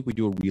things. And I think we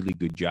do a really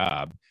good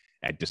job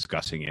at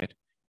discussing it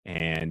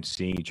and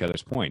seeing each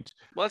other's points.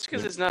 Well, that's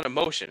because it's not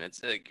emotion.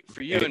 It's like,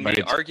 for you and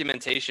me,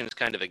 argumentation is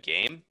kind of a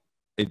game.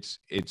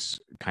 It's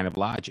kind of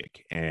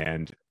logic,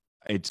 and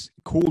it's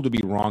cool to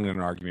be wrong in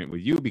an argument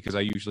with you because I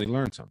usually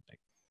learn something.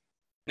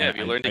 Yeah, have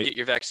you learned to get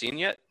your vaccine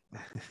yet?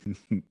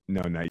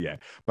 No, not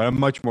yet. But I'm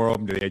much more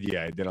open to the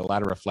idea. I did a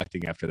lot of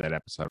reflecting after that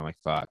episode. I'm like,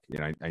 fuck,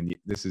 I need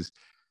this is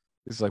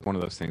like one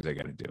of those things I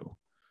got to do.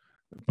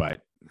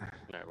 But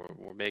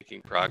we're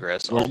making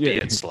progress,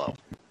 albeit slow.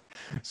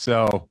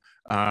 So,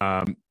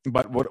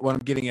 but what I'm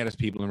getting at is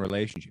people in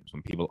relationships.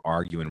 When people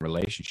argue in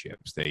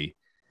relationships, they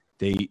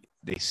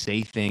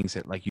say things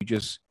that, like, you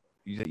just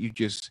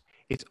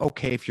it's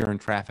okay if you're in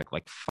traffic.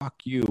 Like, fuck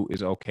you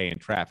is okay in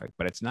traffic,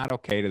 but it's not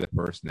okay to the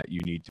person that you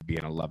need to be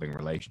in a loving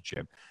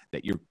relationship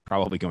that you're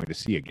probably going to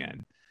see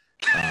again.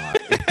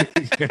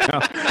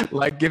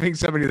 Like giving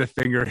somebody the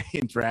finger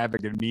in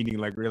traffic and meaning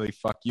like really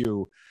fuck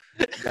you.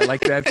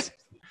 Like that's.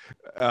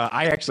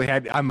 I actually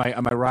had on my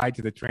ride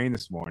to the train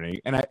this morning,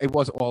 and it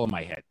was all in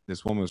my head.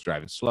 This woman was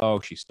driving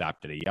slow. She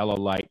stopped at a yellow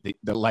light.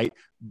 The light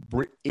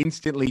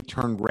instantly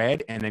turned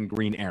red and then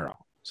green arrow.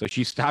 So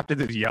she stopped at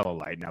this yellow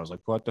light, and I was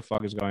like, what the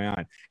fuck is going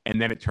on?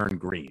 And then it turned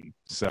green.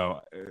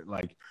 So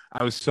like,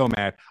 I was so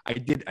mad. I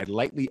didn't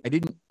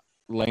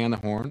lay on the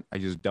horn. I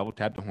just double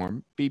tapped the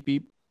horn, beep,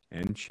 beep,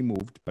 and she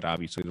moved. But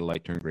obviously the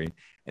light turned green,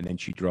 and then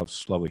she drove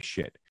slow as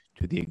shit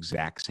to the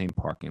exact same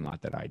parking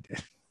lot that I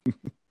did.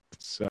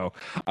 So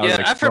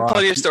I've heard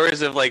plenty of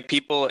stories of like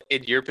people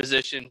in your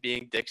position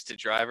being dicks to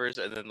drivers,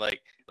 and then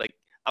like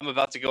I'm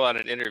about to go on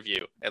an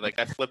interview, and like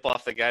I flip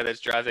off the guy that's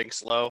driving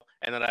slow,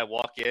 and then I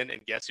walk in,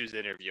 and guess who's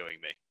interviewing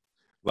me?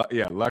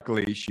 Yeah,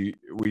 luckily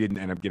we didn't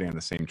end up getting on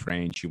the same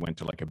train. She went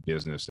to like a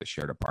business that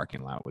shared a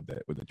parking lot with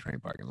the train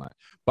parking lot.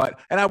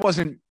 And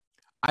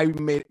I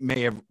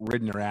may have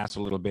ridden her ass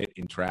a little bit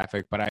in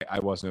traffic, but I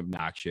wasn't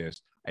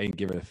obnoxious. I didn't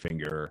give her the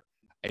finger.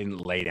 I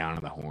didn't lay down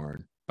on the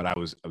horn, but I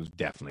was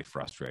definitely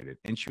frustrated.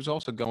 And she was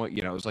also going,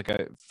 it was like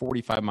a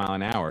 45 mile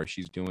an hour.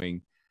 She's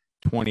doing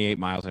 28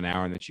 miles an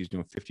hour, and then she's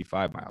doing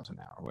 55 miles an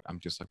hour. I'm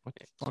just like, what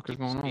the fuck is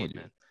going on with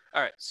you?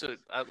 All right, so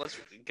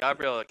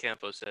Gabriela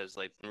Campos says,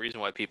 like, the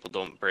reason why people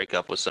don't break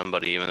up with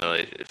somebody, even though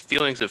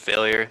feelings of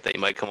failure, that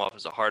you might come off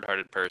as a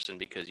hard-hearted person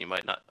because you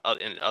might not,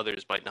 and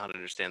others might not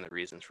understand the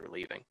reasons for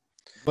leaving.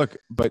 Look,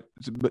 but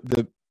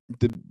the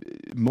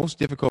most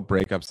difficult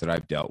breakups that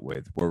I've dealt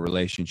with were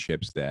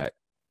relationships that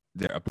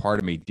a part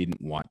of me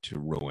didn't want to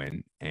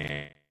ruin,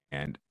 and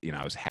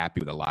I was happy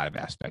with a lot of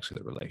aspects of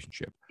the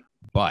relationship,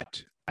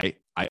 but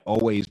I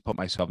always put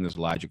myself in this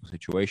logical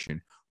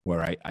situation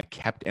where I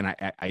kept, and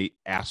I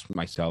asked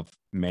myself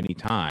many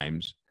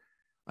times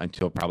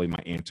until probably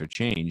my answer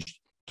changed,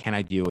 can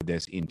I deal with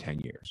this in 10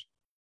 years?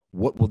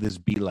 What will this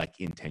be like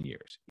in 10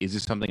 years? Is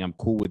this something I'm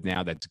cool with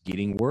now that's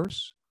getting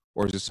worse?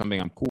 Or is this something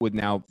I'm cool with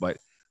now, but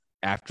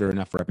after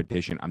enough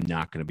repetition, I'm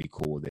not going to be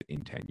cool with it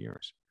in 10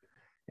 years?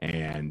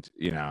 And,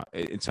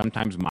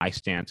 sometimes my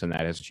stance on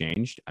that has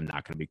changed. I'm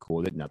not going to be cool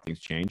with it. Nothing's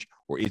changed.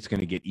 Or it's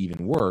going to get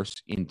even worse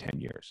in 10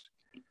 years.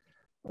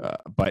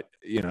 But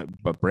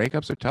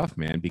breakups are tough,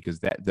 man, because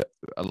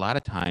a lot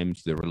of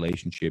times the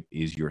relationship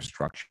is your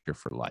structure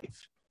for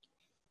life.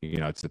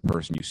 It's the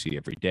person you see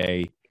every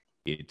day.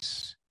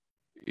 It's,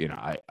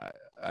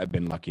 I've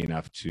been lucky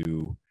enough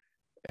to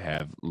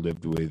have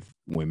lived with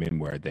women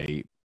where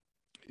they,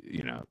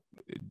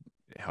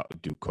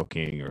 do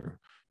cooking or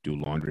do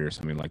laundry or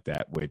something like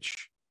that,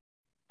 which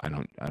I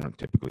don't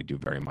typically do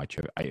very much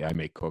of. I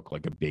may cook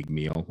like a big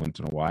meal once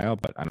in a while,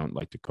 but I don't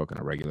like to cook on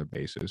a regular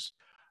basis.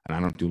 And I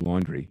don't do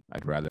laundry.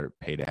 I'd rather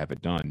pay to have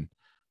it done.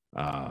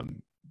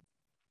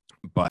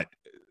 But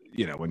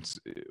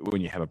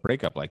when you have a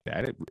breakup like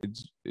that,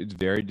 it's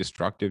very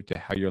destructive to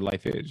how your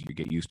life is. You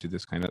get used to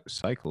this kind of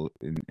cycle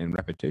and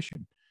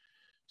repetition.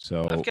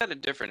 So I've got a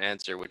different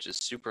answer, which is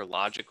super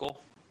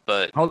logical.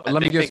 But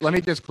let me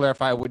just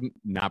clarify. I wouldn't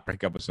not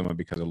break up with someone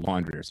because of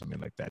laundry or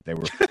something like that.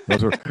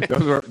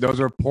 Those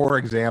were poor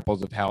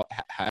examples of how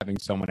having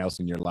someone else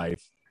in your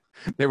life.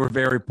 They were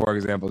very poor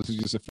examples. This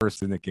is just the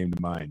first thing that came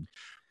to mind.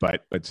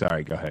 But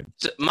sorry, go ahead.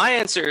 So my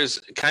answer is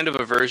kind of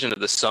a version of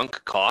the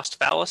sunk cost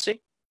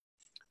fallacy,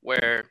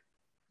 where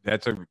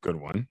that's a good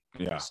one.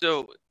 Yeah.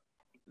 So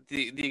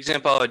the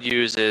example I would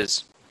use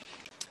is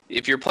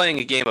if you're playing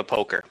a game of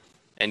poker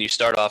and you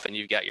start off and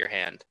you've got your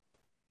hand,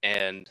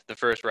 and the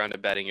first round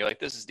of betting, you're like,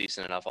 this is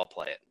decent enough, I'll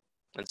play it.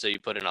 And so you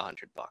put in $100.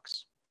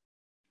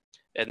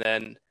 And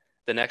then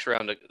the next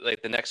round,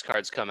 like the next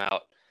cards come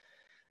out,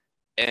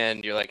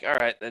 and you're like, all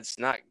right, that's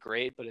not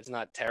great, but it's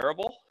not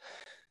terrible.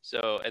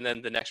 So, and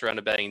then the next round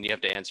of betting, you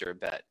have to answer a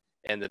bet,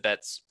 and the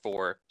bet's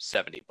for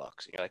 $70.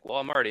 And you're like, well,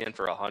 I'm already in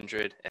for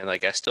 100, and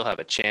like I still have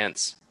a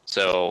chance,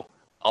 so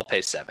I'll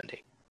pay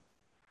 70.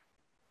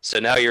 So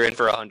now you're in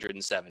for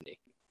 170.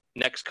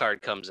 Next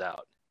card comes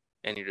out,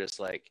 and you're just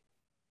like,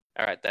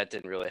 all right, that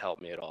didn't really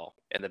help me at all.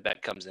 And the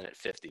bet comes in at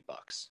 $50. And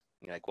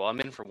you're like, well, I'm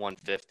in for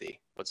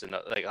 150. What's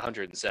another, like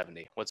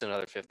 170? What's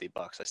another $50?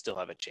 I still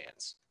have a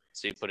chance.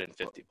 So you put in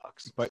 $50.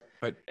 But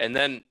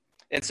and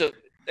so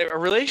a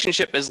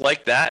relationship is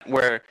like that,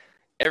 where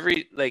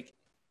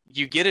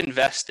you get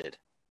invested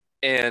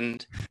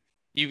and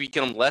you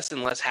become less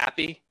and less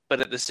happy,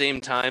 but at the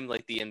same time,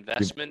 like the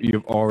investment,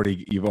 you've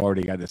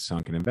already got this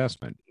sunken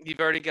investment.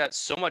 You've already got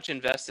so much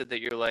invested that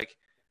you're like,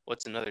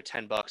 what's another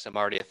 $10? I'm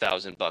already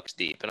 $1,000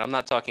 deep. And I'm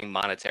not talking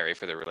monetary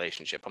for the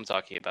relationship. I'm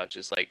talking about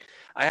just like,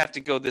 I have to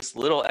go this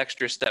little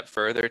extra step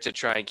further to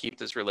try and keep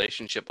this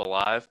relationship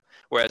alive.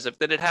 Whereas if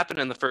that had happened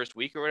in the first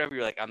week or whatever,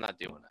 you're like, I'm not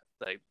doing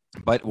it. Like,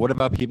 but what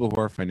about people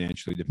who are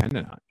financially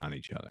dependent on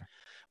each other?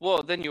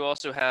 Well, then you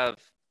also have,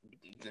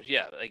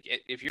 like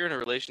if you're in a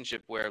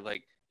relationship where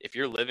like, if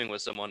you're living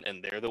with someone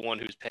and they're the one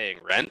who's paying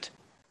rent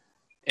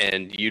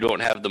and you don't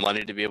have the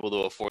money to be able to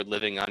afford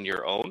living on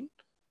your own,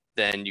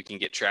 then you can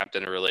get trapped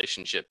in a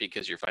relationship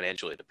because you're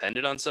financially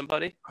dependent on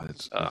somebody. Oh,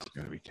 that's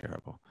going to be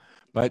terrible.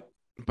 But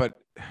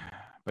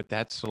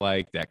that's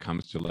like, that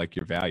comes to like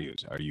your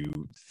values. Are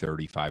you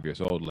 35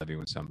 years old living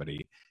with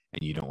somebody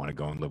and you don't want to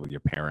go and live with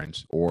your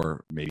parents,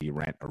 or maybe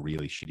rent a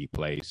really shitty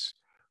place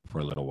for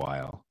a little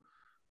while?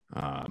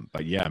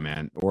 But yeah,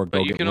 man, or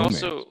go get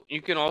roommates.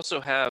 You can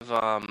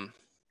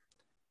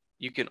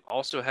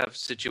also have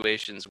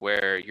situations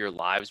where your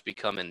lives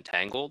become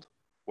entangled,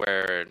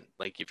 where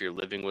like if you're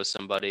living with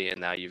somebody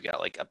and now you've got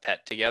like a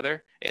pet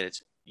together and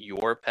it's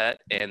your pet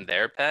and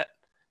their pet.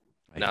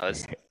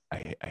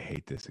 I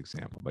hate this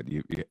example, but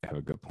you have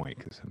a good point,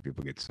 because some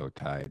people get so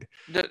tied.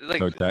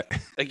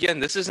 Again,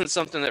 this isn't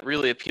something that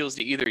really appeals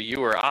to either you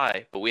or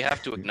I, but we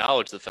have to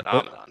acknowledge the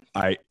phenomenon.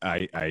 I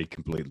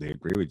completely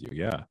agree with you.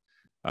 Yeah.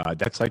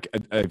 That's like,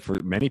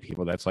 for many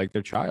people, that's like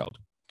their child.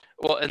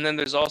 Well, and then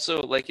there's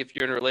also like if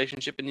you're in a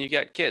relationship and you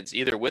got kids,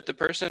 either with the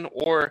person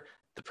or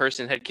the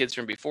person had kids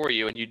from before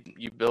you, and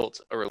you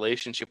built a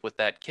relationship with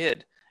that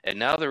kid, and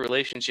now the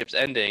relationship's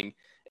ending,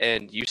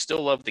 and you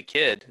still love the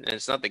kid, and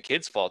it's not the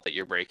kid's fault that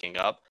you're breaking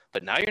up,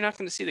 but now you're not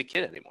going to see the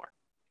kid anymore.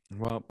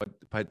 Well,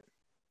 but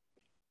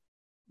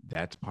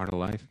that's part of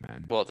life,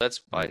 man. Well,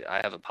 that's why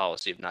I have a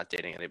policy of not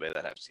dating anybody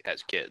that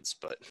has kids,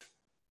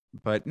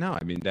 but no,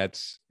 I mean,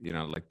 that's,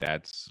 like,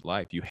 that's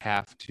life. You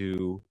have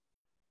to,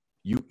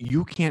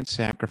 you can't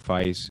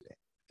sacrifice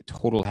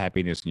total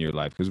happiness in your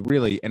life, because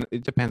really, and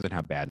it depends on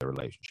how bad the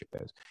relationship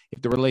is.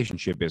 If the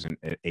relationship isn't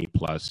an A+,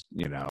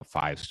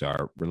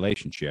 5-star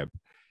relationship,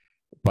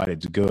 but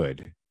it's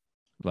good,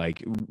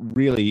 like,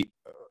 really,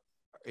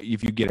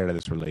 if you get out of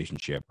this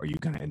relationship, are you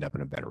going to end up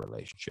in a better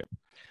relationship?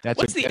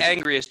 What's the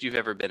angriest you've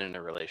ever been in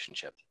a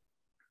relationship?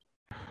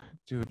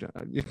 Dude,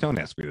 don't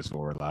ask me this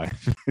while we're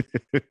live.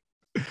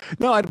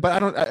 No,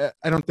 but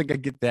I don't think I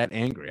get that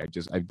angry.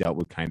 I've dealt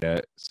with kind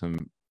of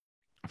some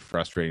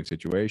frustrating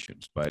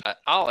situations, but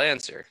I'll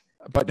answer.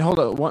 But hold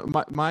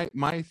on,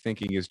 my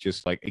thinking is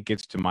just like, it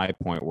gets to my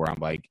point where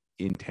I'm like,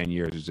 in 10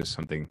 years, is just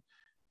something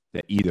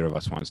that either of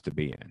us wants to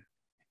be in,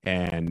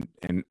 and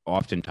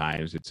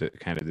oftentimes it's a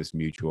kind of this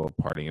mutual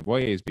parting of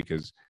ways,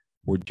 because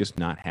we're just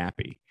not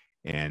happy,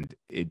 and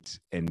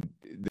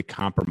the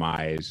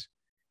compromise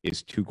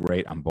is too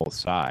great on both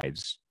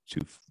sides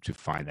to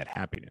find that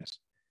happiness.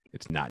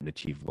 It's not an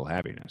achievable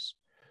happiness.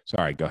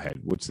 Sorry, go ahead.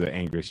 What's the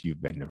angriest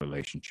you've been in a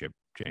relationship,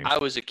 James? I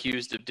was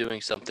accused of doing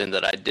something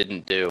that I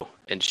didn't do,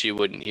 and she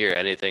wouldn't hear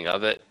anything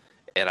of it.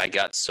 And I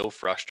got so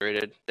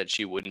frustrated that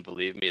she wouldn't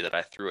believe me that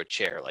I threw a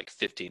chair like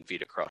 15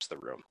 feet across the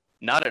room.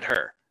 Not at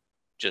her,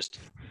 just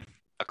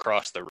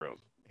across the room.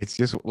 It's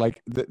just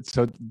like,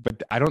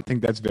 but I don't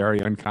think that's very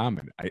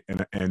uncommon.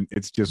 And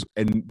it's just,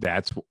 and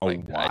that's a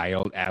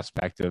wild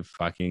aspect of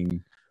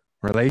fucking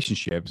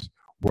relationships,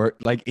 where,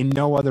 like, in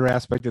no other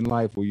aspect in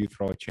life will you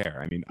throw a chair.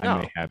 I mean, no.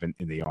 I may have in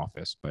the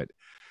office, but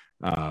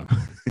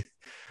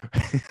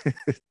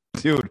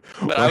dude.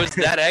 But I was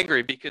that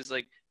angry because,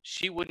 like,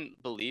 she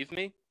wouldn't believe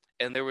me,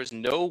 and there was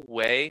no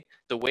way.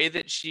 The way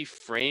that she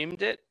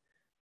framed it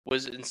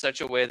was in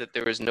such a way that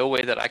there was no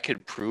way that I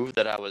could prove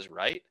that I was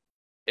right.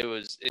 It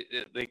was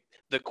like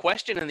the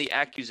question and the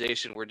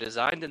accusation were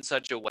designed in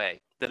such a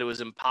way that it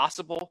was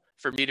impossible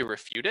for me to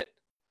refute it,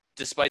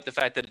 despite the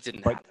fact that it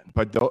didn't happen.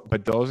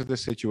 But those are the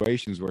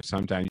situations where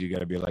sometimes you got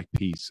to be like,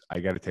 peace. I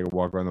got to take a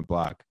walk around the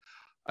block.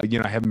 I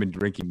haven't been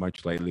drinking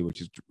much lately,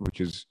 which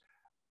is,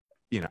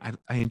 I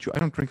enjoy. I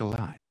don't drink a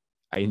lot.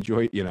 I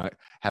enjoy,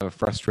 have a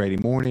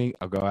frustrating morning.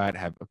 I'll go out,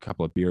 have a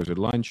couple of beers at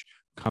lunch,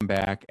 come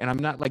back, and I'm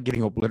not like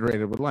getting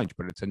obliterated with lunch,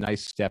 but it's a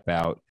nice step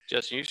out.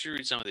 Justin, you should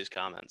read some of these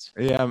comments.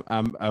 Yeah,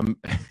 I'm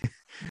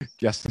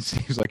Justin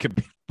seems like a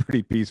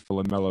pretty peaceful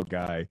and mellow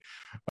guy,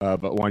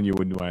 but one you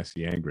wouldn't want to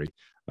see angry.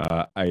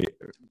 I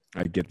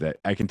get that.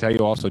 I can tell you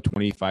also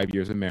 25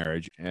 years of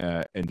marriage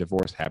and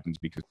divorce happens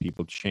because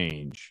people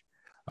change.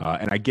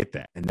 And I get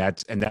that. And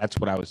that's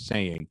what I was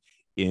saying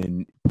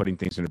in putting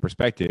things into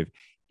perspective.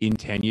 In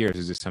 10 years,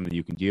 is this something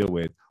you can deal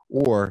with?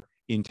 Or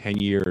in 10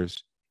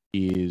 years,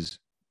 is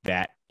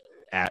that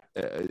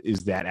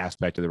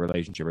aspect of the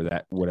relationship, or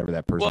that whatever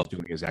that person's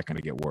doing, is that going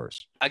to get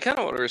worse? I kind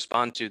of want to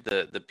respond to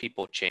the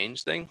people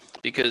change thing,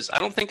 because I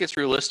don't think it's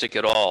realistic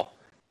at all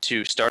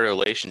to start a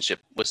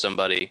relationship with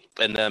somebody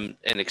and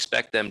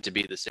expect them to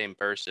be the same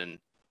person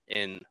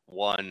in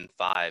 1,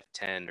 5,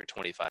 10, or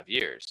 25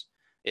 years.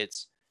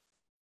 It's,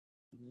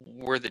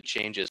 were the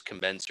changes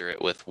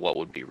commensurate with what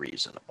would be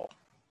reasonable?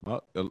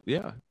 Well,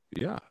 yeah,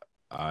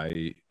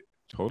 I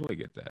totally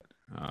get that.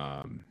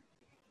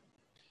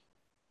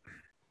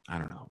 I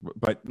don't know,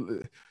 but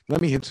let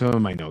me hit some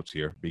of my notes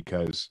here,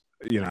 because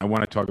I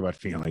want to talk about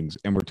feelings,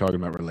 and we're talking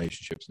about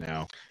relationships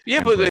now.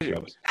 Yeah, but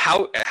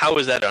how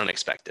is that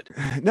unexpected?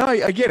 No,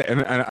 I get it,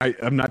 and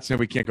I'm not saying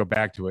we can't go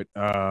back to it.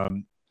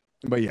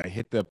 But yeah, I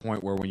hit the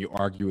point where when you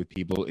argue with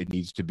people, it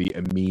needs to be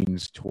a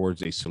means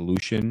towards a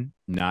solution,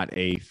 not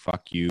a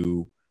fuck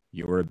you,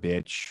 you're a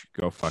bitch,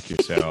 go fuck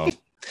yourself.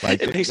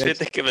 Like, it makes me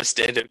think of a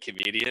stand-up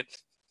comedian.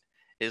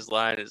 His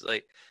line is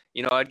like,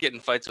 I'd get in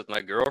fights with my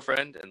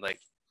girlfriend, and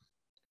like,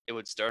 it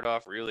would start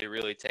off really,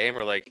 really tame,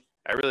 or like,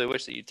 I really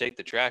wish that you'd take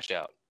the trash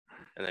out.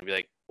 And then be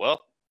like,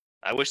 well,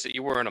 I wish that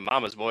you weren't a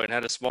mama's boy and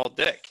had a small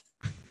dick.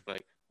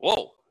 Like,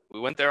 whoa, we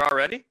went there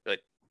already?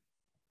 Like,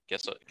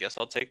 guess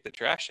I'll take the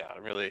trash out.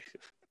 I'm really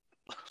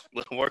a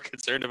little more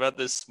concerned about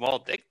this small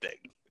dick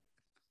thing.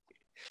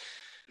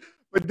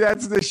 But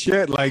that's the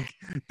shit. Like,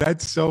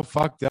 that's so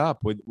fucked up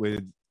with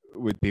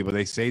people.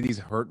 They say these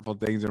hurtful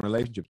things in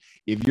relationships.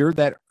 If you're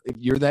that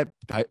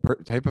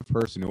type of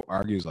person who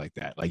argues like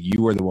that, like,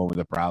 you are the one with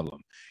the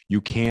problem.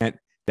 You can't.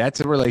 That's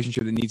a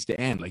relationship that needs to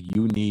end. Like,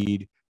 you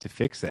need to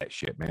fix that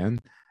shit, man.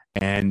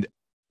 And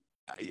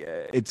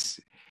it's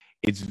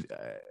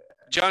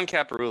John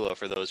Caparulo,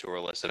 for those who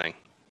are listening.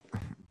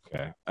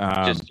 Okay.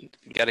 Just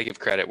got to give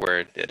credit where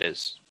it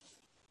is.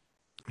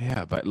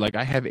 Yeah, but like,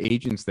 I have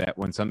agents that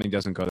when something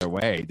doesn't go their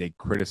way, they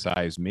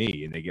criticize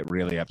me and they get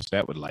really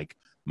upset with like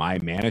my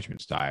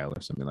management style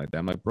or something like that.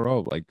 I'm like,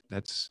 bro, like,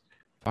 that's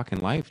fucking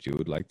life,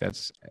 dude. Like,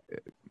 that's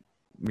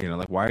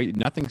like why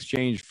nothing's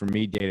changed for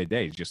me day to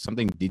day. It's just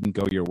something didn't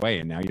go your way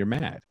and now you're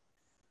mad.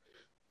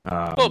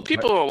 Well,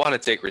 people don't want to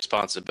take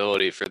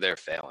responsibility for their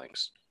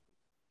failings.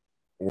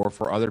 Or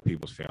for other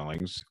people's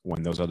failings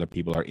when those other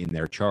people are in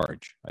their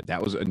charge.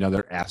 That was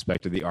another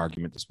aspect of the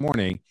argument this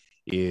morning,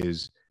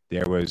 is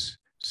there was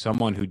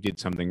someone who did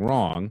something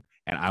wrong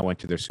and I went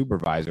to their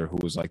supervisor who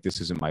was like, this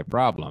isn't my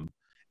problem.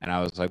 And I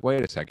was like,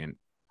 wait a second,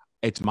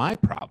 it's my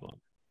problem.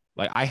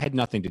 Like, I had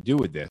nothing to do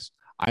with this.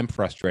 I'm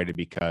frustrated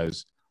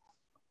because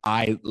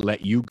I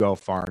let you go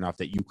far enough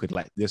that you could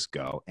let this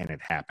go, and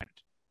it happened.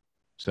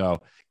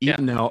 So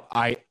even though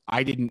I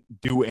didn't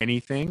do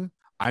anything,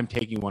 I'm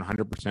taking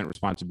 100%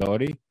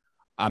 responsibility.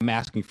 I'm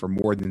asking for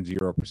more than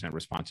 0%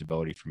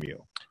 responsibility from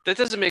you. That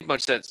doesn't make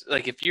much sense.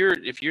 Like, if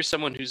you're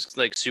someone who's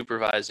like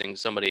supervising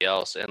somebody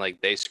else and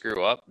like they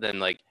screw up, then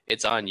like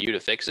it's on you to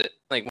fix it.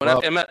 Like when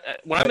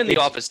I'm in the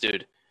office,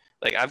 dude,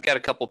 like I've got a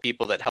couple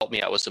people that help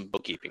me out with some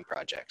bookkeeping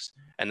projects,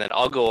 and then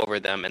I'll go over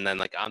them, and then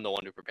like I'm the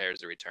one who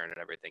prepares the return and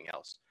everything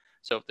else.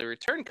 So if the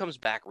return comes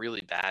back really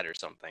bad or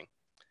something,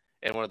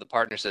 and one of the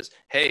partners says,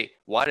 "Hey,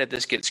 why did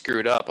this get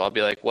screwed up?" I'll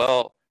be like,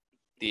 "Well,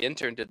 the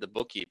intern did the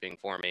bookkeeping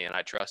for me and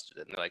I trusted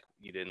it." And they're like,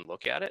 "You didn't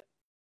look at it?"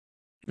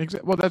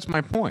 Exactly. Well, that's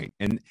my point.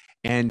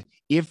 And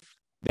if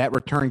that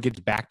return gets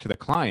back to the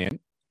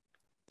client,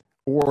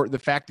 or the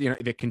fact that,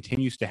 if it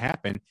continues to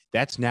happen,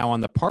 that's now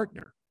on the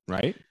partner,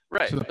 right?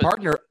 Right. So the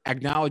partner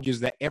acknowledges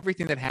that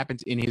everything that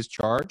happens in his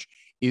charge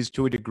is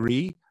to a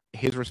degree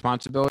his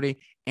responsibility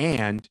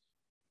and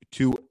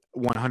to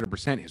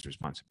 100% his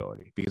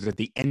responsibility, because at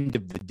the end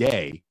of the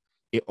day,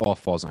 it all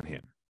falls on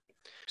him.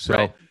 So,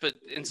 right.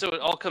 And so it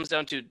all comes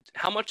down to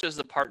how much does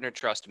the partner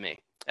trust me?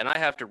 And I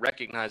have to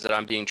recognize that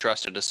I'm being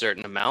trusted a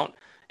certain amount,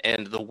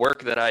 and the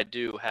work that I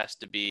do has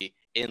to be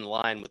in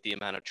line with the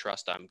amount of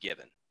trust I'm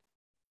given.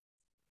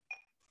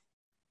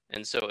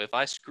 And so if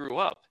I screw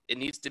up, it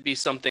needs to be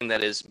something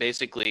that is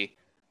basically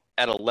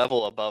at a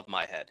level above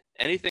my head.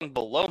 Anything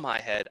below my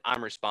head,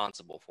 I'm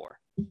responsible for.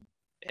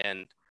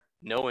 And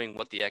knowing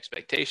what the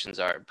expectations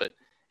are. But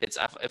it's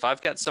if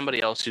I've got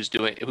somebody else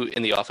who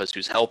in the office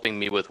who's helping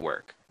me with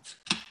work,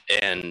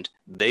 and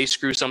they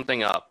screw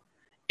something up,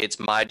 it's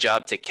my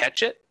job to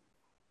catch it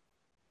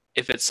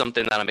if it's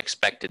something that I'm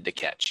expected to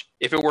catch.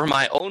 If it were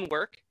my own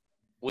work,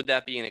 would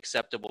that be an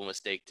acceptable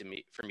mistake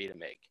for me to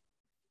make?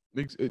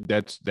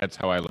 That's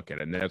how I look at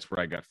it. And that's where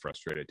I got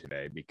frustrated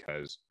today,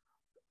 because,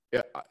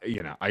 it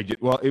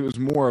was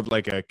more of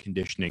like a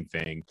conditioning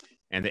thing,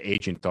 and the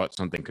agent thought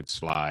something could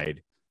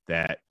slide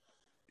that,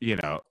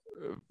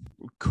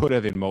 could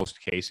have in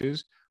most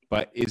cases,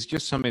 but it's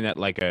just something that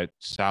like a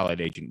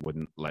solid agent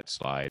wouldn't let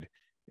slide,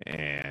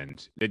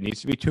 and it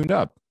needs to be tuned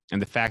up.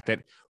 And the fact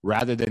that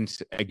rather than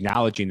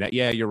acknowledging that,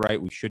 yeah, you're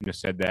right, we shouldn't have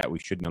said that, we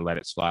shouldn't have let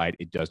it slide,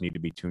 it does need to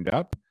be tuned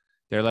up.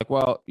 They're like,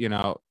 well,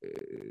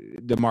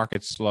 the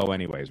market's slow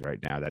anyways right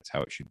now. That's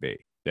how it should be.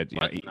 That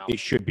it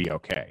should be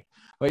okay.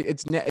 But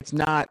it's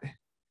not.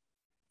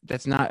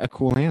 That's not a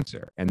cool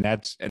answer, and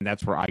that's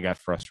where I got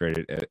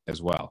frustrated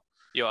as well.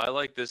 Yo, I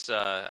like this.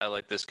 I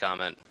like this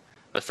comment.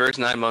 The first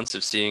 9 months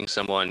of seeing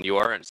someone, you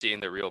aren't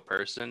seeing the real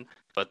person,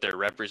 but their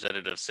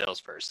representative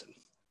salesperson.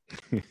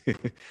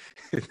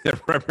 The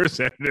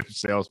representative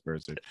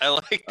salesperson. I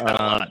like that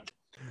a lot.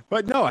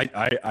 But no,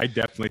 I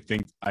definitely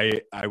think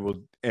I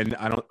will, and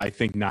I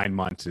think 9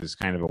 months is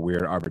kind of a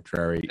weird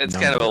arbitrary. It's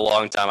number. Kind of a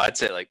long time. I'd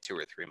say like 2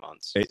 or 3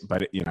 months.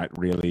 But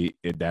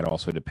that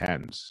also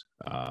depends.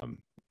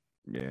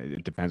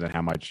 It depends on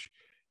how much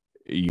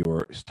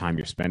your time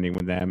you're spending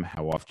with them,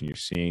 how often you're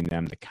seeing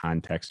them, the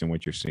context in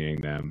which you're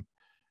seeing them.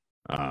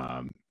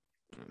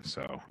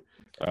 So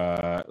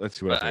let's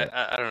see what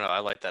I don't know. I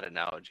like that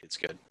analogy. It's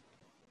good.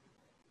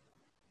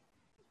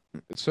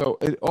 So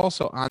it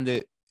also on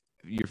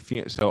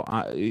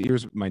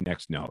here's my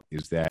next note,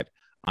 is that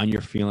on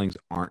your feelings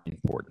aren't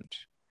important,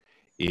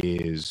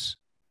 is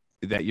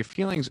that your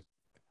feelings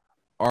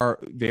are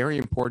very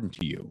important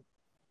to you,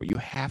 but you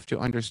have to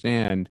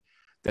understand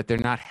that they're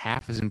not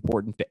half as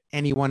important to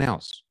anyone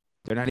else.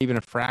 They're not even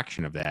a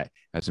fraction of that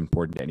as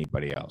important to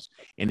anybody else.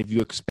 And if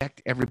you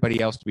expect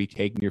everybody else to be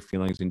taking your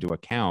feelings into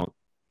account,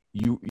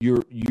 you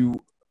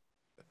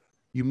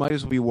might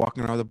as well be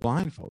walking around with a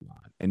blindfold on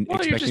and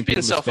expecting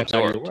people to step out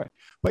of your way.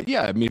 But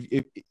yeah, I mean,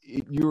 if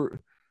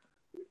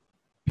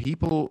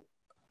people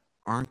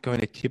aren't going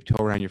to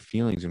tiptoe around your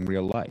feelings in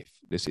real life.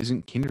 This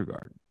isn't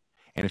kindergarten.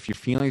 And if your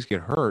feelings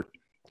get hurt,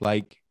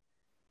 like,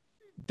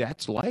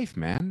 that's life,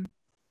 man.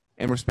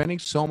 And we're spending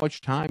so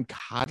much time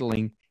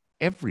coddling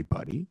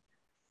everybody,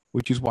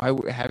 which is why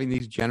we're having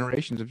these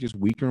generations of just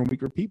weaker and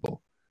weaker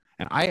people.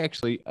 And I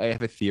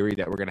have a theory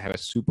that we're going to have a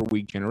super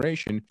weak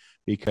generation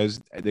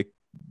because the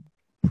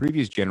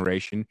previous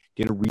generation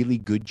did a really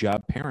good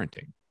job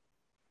parenting.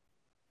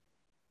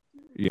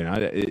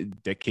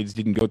 That kids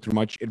didn't go through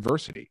much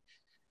adversity,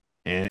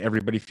 and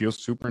everybody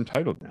feels super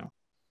entitled now.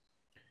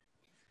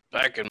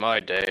 Back in my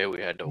day,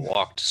 we had to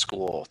walk to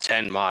school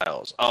 10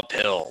 miles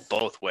uphill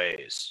both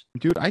ways.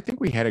 Dude, I think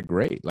we had a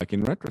great, like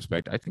in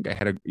retrospect, I think I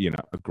had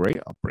a great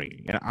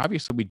upbringing. And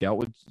obviously we dealt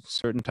with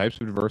certain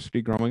types of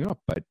adversity growing up,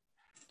 but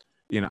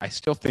I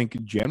still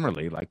think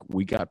generally like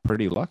we got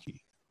pretty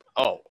lucky.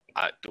 Oh,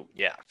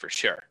 yeah, for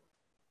sure.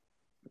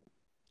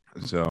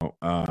 So,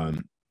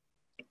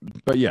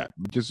 but yeah,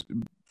 just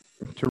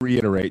to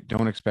reiterate,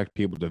 don't expect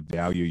people to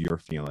value your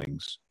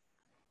feelings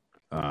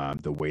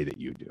the way that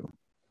you do.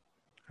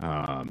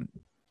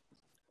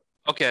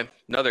 Okay,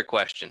 another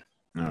question.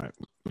 All right.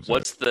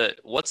 What's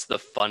the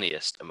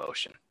funniest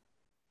emotion?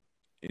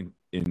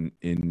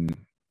 In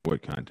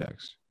what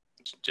context?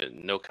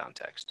 No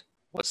context.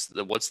 What's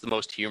the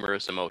most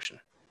humorous emotion?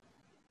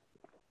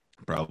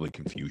 Probably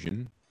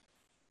confusion.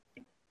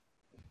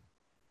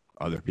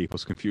 Other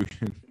people's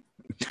confusion.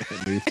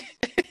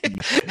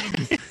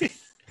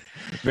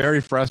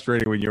 Very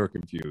frustrating when you're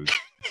confused.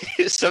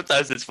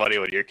 Sometimes it's funny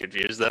when you're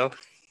confused, though.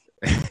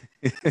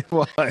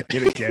 Well,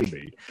 it can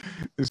be,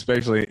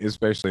 especially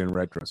in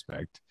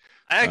retrospect.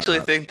 I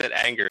actually think that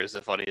anger is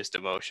the funniest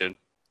emotion.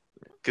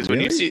 Because when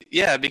Really?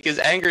 because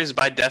anger is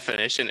by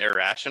definition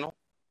irrational.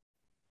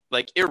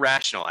 Like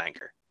irrational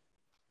anger.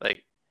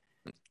 Like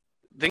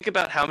think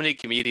about how many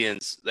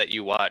comedians that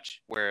you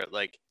watch where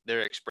like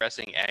they're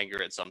expressing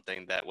anger at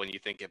something that when you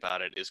think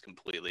about it is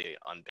completely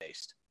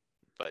unbased.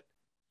 But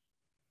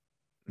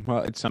Well,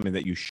 it's something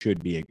that you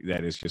should be.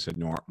 That is just a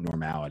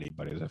normality,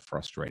 but is a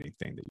frustrating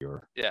thing that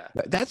you're. yeah.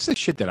 That's the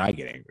shit that I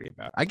get angry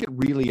about. I get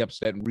really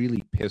upset,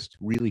 really pissed,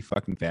 really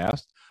fucking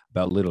fast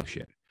about little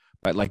shit.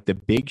 But like the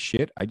big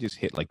shit, I just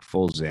hit like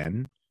full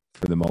zen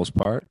for the most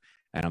part,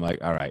 and I'm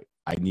like, all right,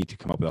 I need to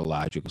come up with a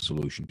logical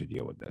solution to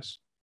deal with this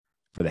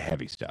for the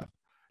heavy stuff.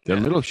 The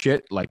little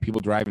shit, like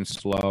people driving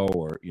slow,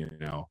 or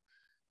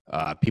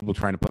people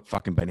trying to put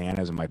fucking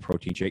bananas in my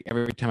protein shake.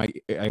 Every time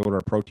I order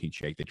a protein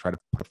shake, they try to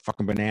put a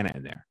fucking banana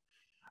in there.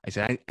 I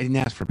said, I didn't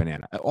ask for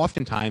banana.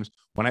 Oftentimes,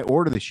 when I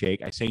order the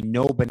shake, I say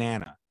no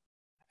banana.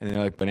 And they're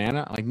like,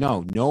 banana? I'm like,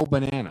 no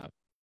banana.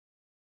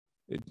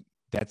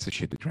 That's the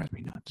shit that drives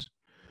me nuts.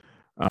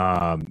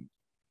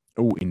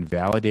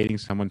 Invalidating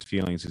someone's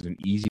feelings is an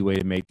easy way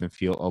to make them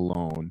feel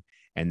alone.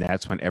 And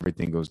that's when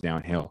everything goes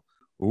downhill.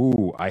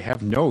 I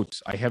have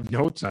notes.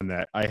 On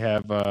that. I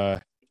have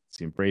it's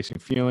embracing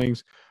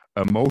feelings,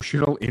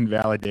 emotional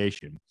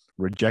invalidation,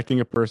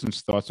 rejecting a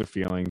person's thoughts or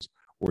feelings,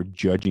 or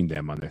judging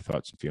them on their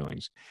thoughts and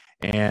feelings.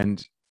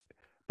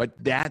 But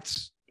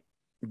that's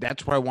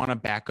where I want to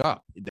back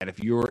up. That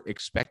if you're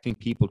expecting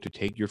people to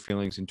take your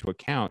feelings into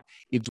account,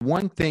 it's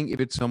one thing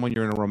if it's someone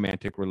you're in a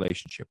romantic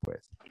relationship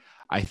with.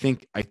 I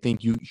think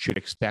you should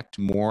expect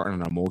more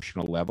on an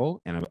emotional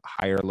level and a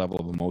higher level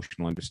of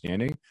emotional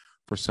understanding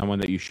for someone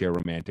that you share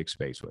romantic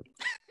space with.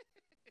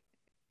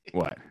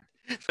 What?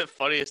 The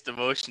funniest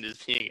emotion is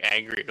being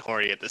angry and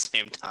horny at the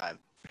same time.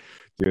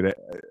 Dude,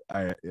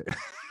 all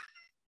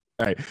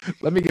right,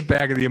 let me get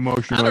back to the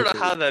emotional. I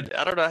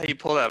don't know how you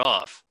pull that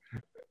off.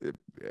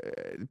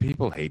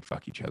 People hate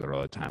fuck each other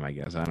all the time, I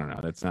guess. I don't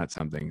know. That's not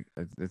something.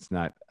 It's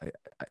not.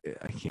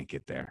 I can't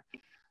get there.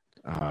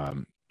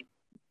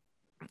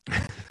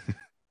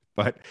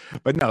 But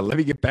no. Let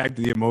me get back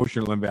to the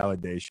emotional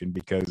invalidation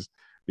because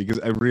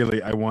I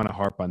want to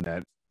harp on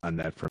that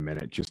for a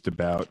minute. Just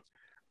about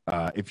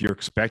if you're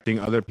expecting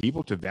other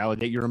people to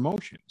validate your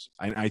emotions,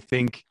 I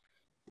think,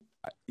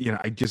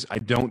 I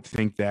don't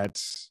think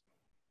that's.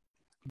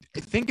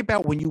 Think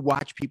about when you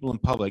watch people in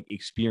public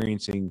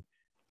experiencing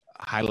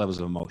high levels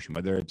of emotion,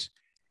 whether it's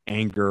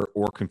anger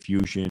or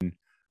confusion,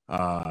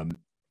 or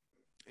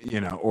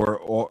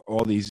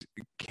all these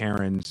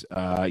Karens,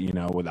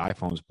 with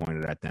iPhones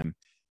pointed at them.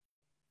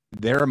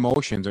 Their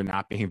emotions are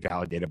not being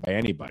validated by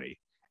anybody,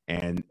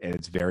 and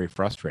it's very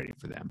frustrating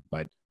for them.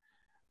 But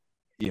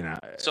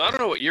so I don't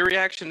know what your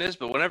reaction is,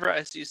 but whenever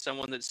I see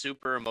someone that's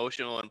super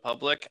emotional in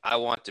public, I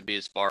want to be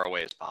as far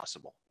away as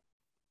possible.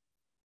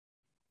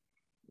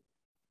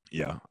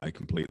 Yeah, I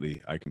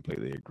completely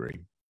agree.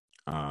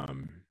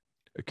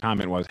 The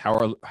comment was, how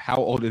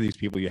old are these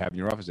people you have in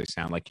your office? They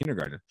sound like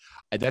kindergarten.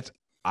 I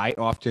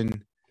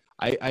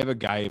have a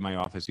guy in my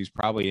office. He's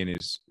probably in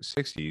his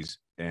 60s.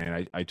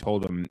 And I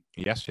told him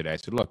yesterday, I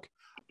said, look,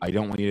 I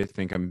don't want you to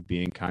think I'm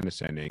being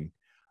condescending.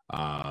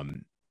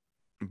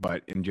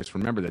 But just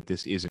remember that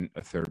this isn't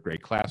a third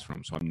grade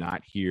classroom. So I'm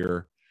not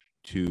here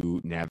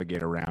to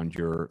navigate around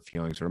your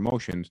feelings or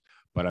emotions,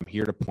 but I'm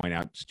here to point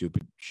out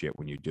stupid shit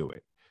when you do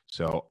it.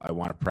 So I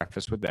want to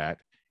preface with that.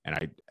 And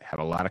I have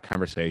a lot of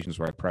conversations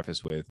where I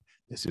preface with,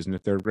 this isn't a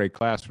third grade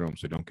classroom,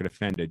 so don't get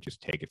offended.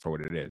 Just take it for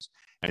what it is.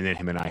 And then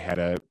him and I had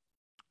a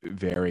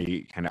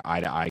very kind of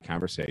eye-to-eye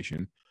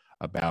conversation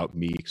about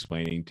me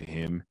explaining to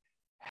him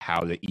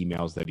how the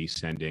emails that he's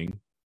sending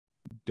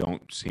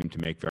don't seem to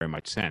make very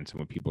much sense. And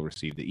when people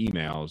receive the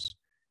emails,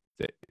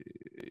 that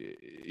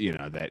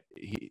that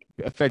he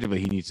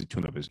effectively needs to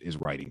tune up his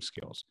writing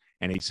skills.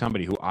 And he's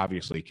somebody who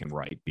obviously can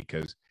write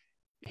because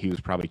he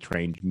was probably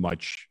trained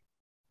much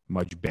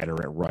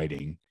better at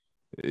writing,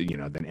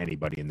 than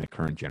anybody in the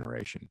current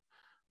generation.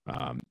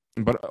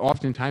 But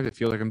oftentimes I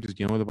feel like I'm just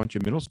dealing with a bunch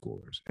of middle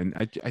schoolers. And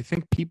I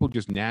think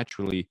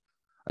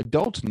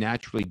adults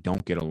naturally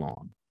don't get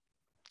along.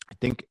 I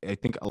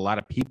think a lot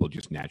of people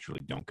just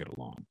naturally don't get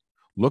along.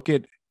 Look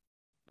at,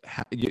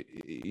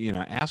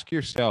 ask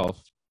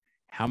yourself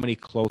how many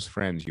close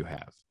friends you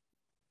have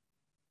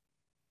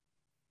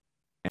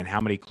and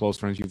how many close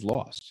friends you've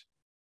lost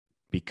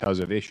because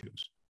of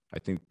issues. I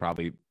think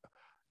probably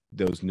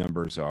those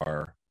numbers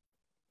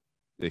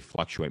they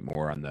fluctuate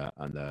more on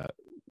the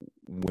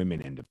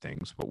women end of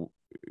things, but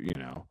you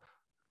know,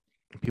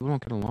 people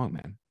don't get along,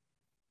 man.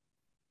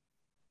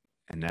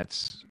 And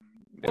that's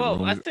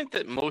well, I think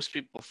that most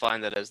people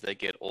find that as they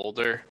get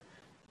older,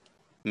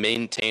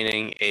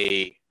 maintaining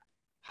a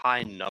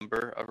high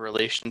number of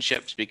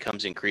relationships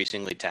becomes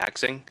increasingly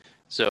taxing.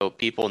 So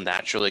people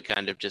naturally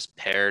kind of just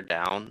pare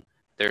down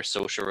their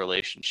social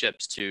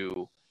relationships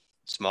to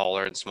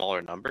smaller and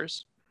smaller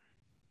numbers.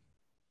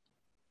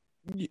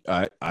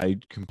 I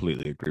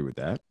completely agree with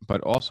that.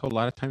 But also a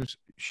lot of times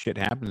shit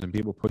happens and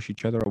people push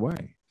each other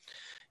away.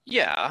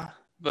 Yeah,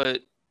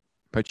 but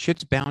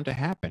shit's bound to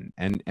happen.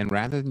 And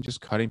rather than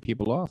just cutting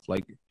people off,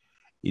 like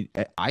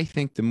I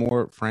think the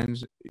more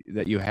friends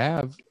that you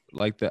have,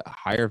 like the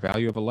higher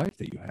value of a life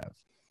that you have.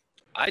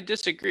 I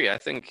disagree. I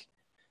think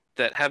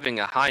that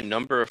having a high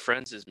number of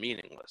friends is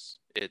meaningless.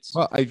 It's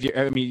well,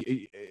 I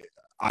mean,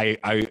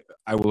 I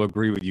will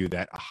agree with you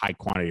that a high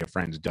quantity of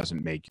friends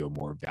doesn't make you a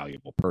more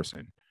valuable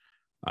person,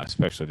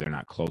 especially if they're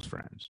not close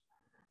friends.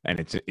 And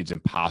it's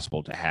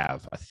impossible to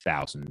have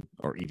 1,000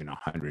 or even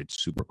 100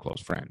 super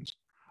close friends.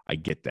 I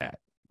get that.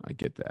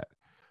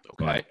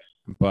 okay.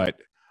 But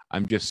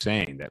I'm just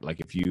saying that, like,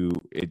 if you,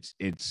 it's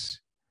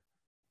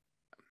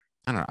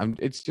I don't know.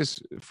 It's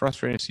just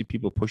frustrating to see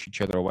people push each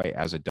other away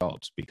as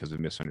adults because of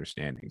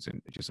misunderstandings and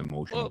just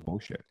emotional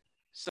bullshit.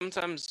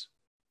 Sometimes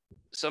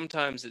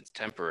it's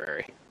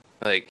temporary.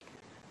 Like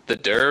the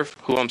Derv,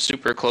 who I'm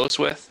super close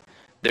with,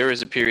 there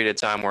was a period of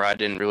time where I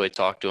didn't really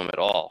talk to him at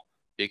all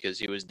because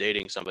he was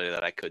dating somebody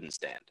that I couldn't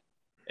stand.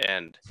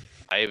 And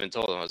I even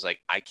told him, I was like,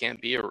 I can't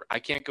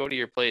go to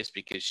your place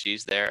because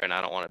she's there and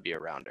I don't want to be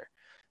around her.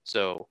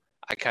 So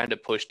I kind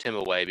of pushed him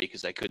away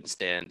because I couldn't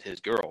stand his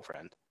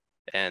girlfriend.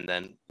 And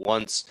then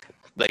once,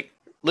 like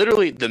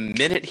literally the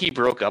minute he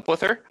broke up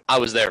with her, I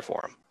was there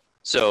for him.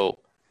 So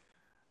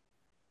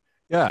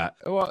yeah,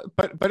 well,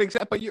 but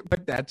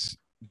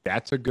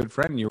that's a good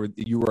friend. You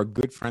were a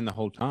good friend the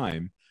whole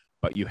time,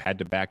 but you had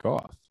to back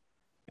off.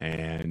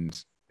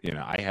 And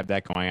I have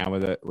that going on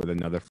with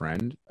another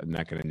friend. I'm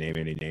not going to name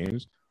any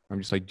names. I'm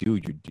just like,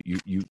 dude,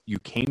 you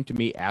came to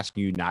me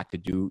asking you not to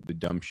do the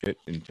dumb shit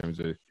in terms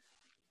of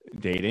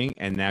dating,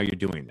 and now you're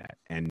doing that,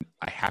 and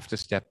I have to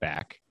step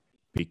back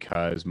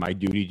because my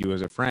duty to you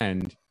as a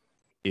friend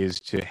is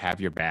to have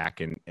your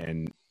back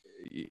and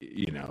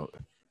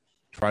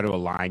try to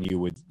align you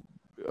with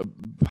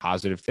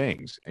positive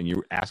things. And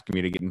you're asking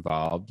me to get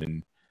involved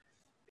in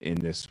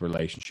this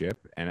relationship,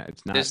 and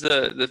it's not. Does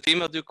the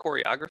female do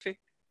choreography?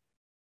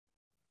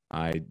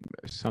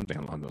 Something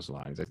along those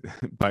lines,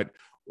 but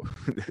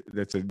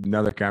that's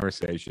another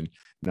conversation.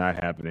 Not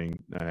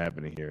happening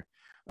here.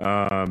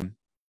 All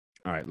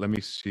right, let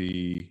me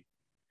see.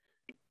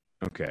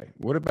 Okay,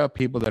 what about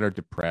people that are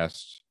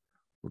depressed?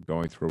 We're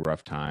going through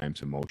rough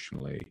times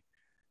emotionally.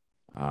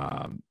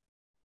 How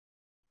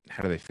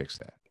do they fix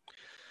that?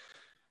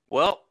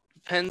 Well,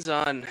 depends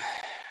on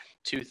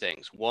two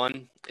things.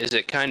 One, is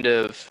it kind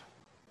of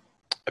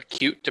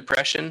acute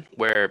depression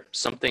where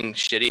something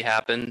shitty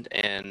happened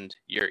and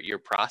you're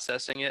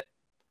processing it,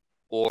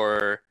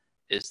 or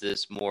is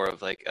this more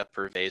of like a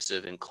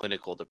pervasive and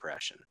clinical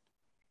depression?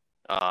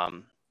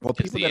 Well,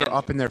 people that are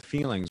up in their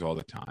feelings all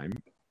the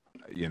time,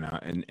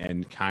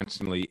 and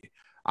constantly,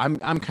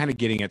 I'm kind of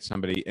getting at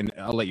somebody, and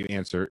I'll let you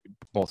answer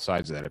both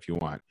sides of that if you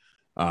want.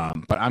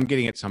 But I'm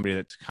getting at somebody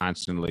that's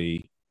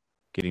constantly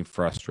getting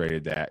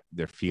frustrated that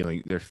they're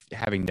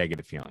having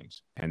negative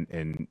feelings,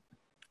 and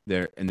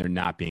they're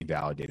not being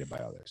validated by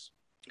others.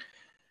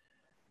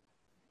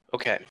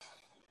 Okay.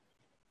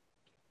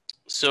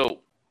 So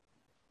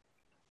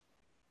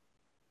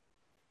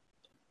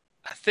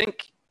I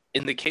think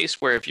in the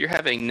case where if you're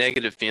having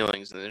negative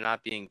feelings and they're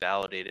not being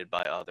validated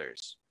by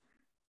others,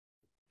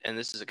 and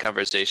this is a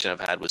conversation I've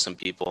had with some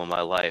people in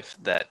my life,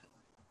 that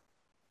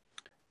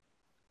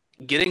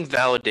getting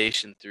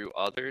validation through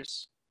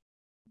others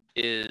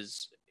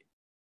is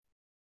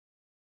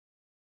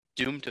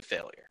doomed to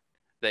failure.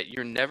 That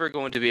you're never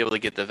going to be able to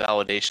get the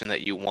validation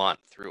that you want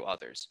through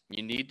others.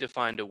 You need to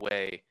find a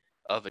way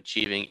of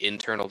achieving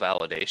internal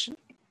validation.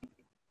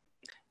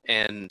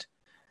 And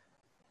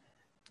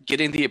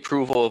getting the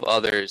approval of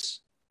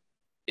others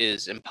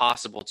is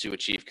impossible to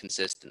achieve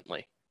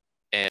consistently.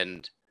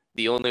 And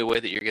the only way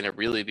that you're going to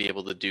really be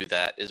able to do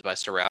that is by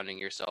surrounding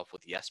yourself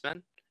with yes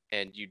men.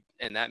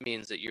 And that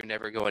means that you're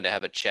never going to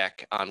have a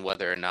check on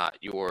whether or not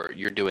you're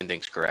doing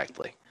things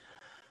correctly.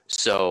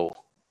 So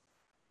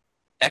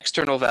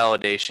external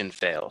validation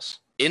fails.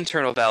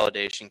 Internal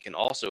validation can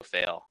also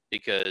fail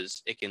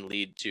because it can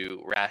lead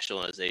to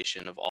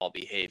rationalization of all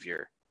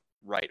behavior,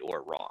 right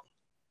or wrong.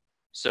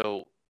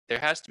 So there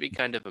has to be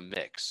kind of a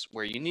mix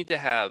where you need to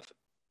have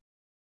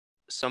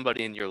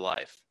somebody in your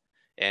life,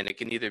 and it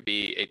can either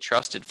be a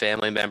trusted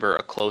family member,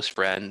 a close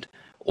friend,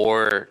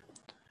 or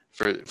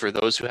for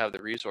those who have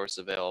the resource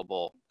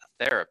available,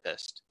 a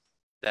therapist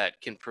that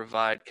can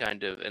provide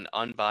kind of an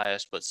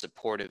unbiased but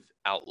supportive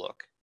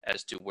outlook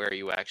as to where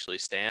you actually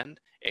stand.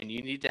 And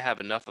you need to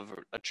have enough of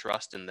a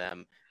trust in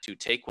them to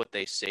take what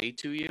they say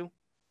to you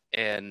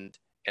and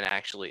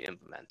actually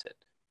implement it.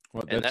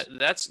 Well, And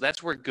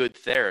that's where good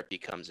therapy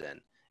comes in,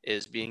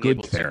 is being Good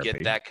able therapy. to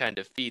get that kind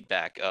of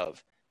feedback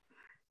of,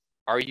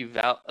 are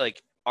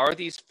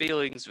these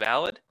feelings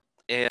valid?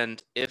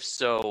 And if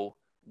so,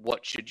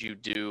 what should you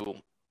do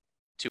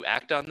to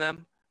act on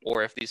them?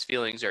 Or if these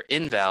feelings are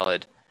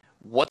invalid,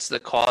 what's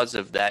the cause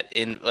of that?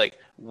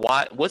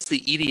 What's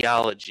the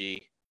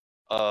etiology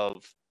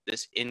of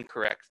this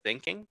incorrect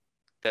thinking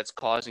that's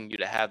causing you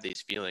to have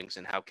these feelings,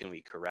 and how can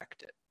we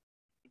correct it?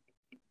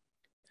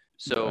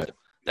 So But-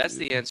 that's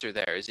the answer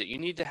there, is that you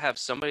need to have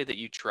somebody that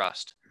you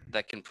trust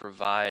that can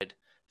provide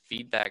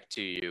feedback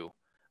to you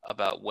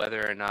about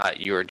whether or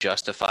not you're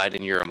justified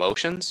in your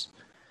emotions.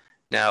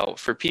 Now,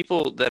 for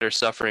people that are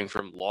suffering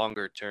from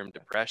longer term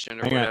depression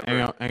or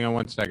whatever. Hang on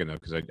 1 second though,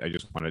 because I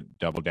just want to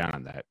double down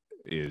on that.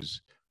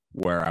 Is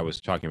where I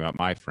was talking about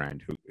my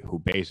friend who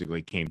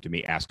basically came to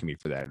me asking me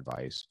for that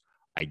advice.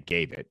 I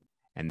gave it,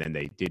 and then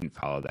they didn't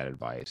follow that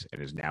advice,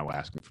 and is now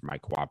asking for my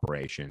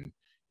cooperation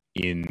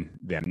in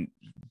them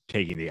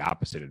taking the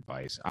opposite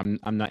advice. I'm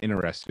not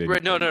interested.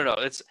 Right, no.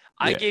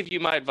 I Yeah. gave you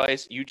my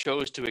advice. You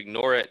chose to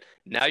ignore it.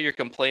 Now you're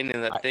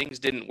complaining that things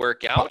didn't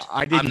work out.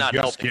 I didn't I'm not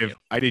just helping give. you.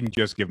 I didn't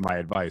just give my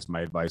advice.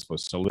 My advice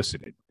was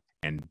solicited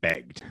and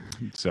begged.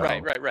 So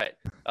Right.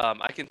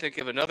 I can think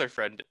of another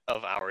friend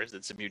of ours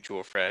that's a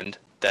mutual friend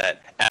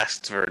that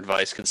asks for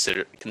advice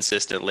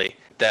consistently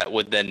that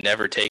would then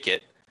never take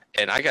it.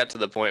 And I got to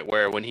the point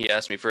where when he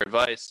asked me for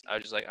advice, I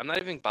was just like, I'm not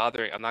even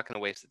bothering. I'm not going to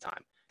waste the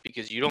time,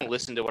 because you don't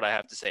listen to what I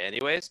have to say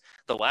anyways.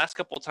 The last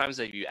couple of times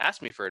that you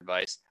asked me for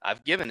advice,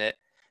 I've given it,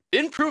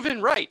 been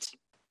proven right.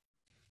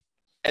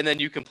 And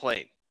then you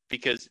complain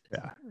because.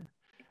 Yeah.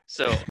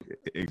 So.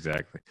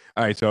 Exactly.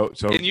 All right. So.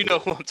 And you know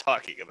who I'm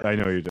talking about. I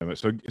know you're doing it.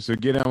 So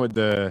get on with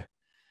the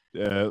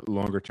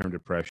longer term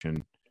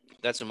depression.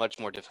 That's a much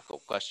more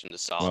difficult question to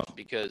solve,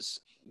 because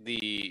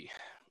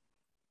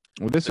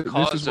this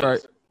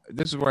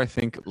is where I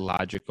think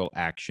logical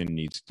action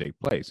needs to take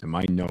place. And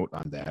my note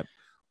on that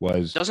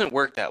was doesn't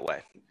work that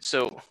way.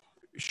 So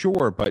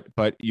sure,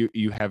 but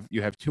you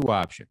have two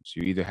options.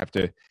 You either have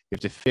to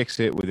fix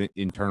it with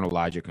internal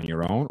logic on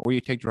your own, or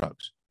you take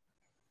drugs.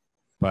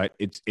 But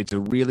it's a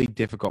really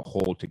difficult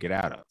hole to get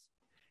out of.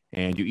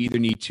 And you either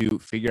need to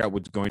figure out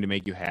what's going to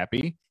make you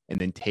happy and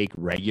then take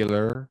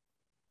regular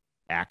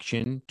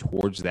action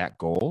towards that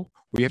goal,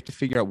 or you have to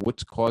figure out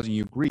what's causing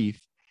you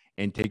grief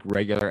and take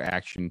regular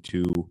action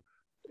to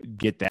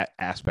get that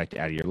aspect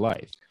out of your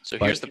life. So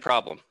here's the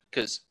problem,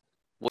 because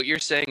what you're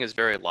saying is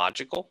very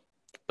logical,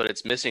 but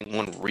it's missing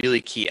one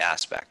really key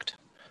aspect,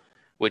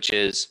 which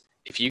is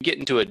if you get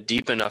into a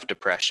deep enough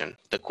depression,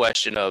 the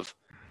question of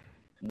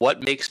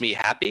what makes me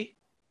happy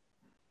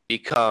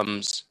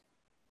becomes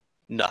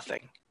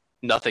nothing.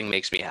 Nothing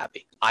makes me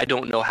happy. I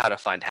don't know how to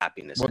find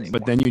happiness anymore.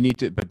 But then you need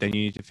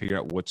to figure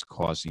out what's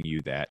causing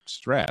you that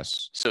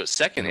stress. So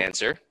second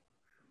answer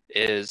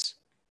is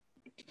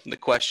the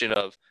question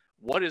of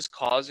what is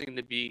causing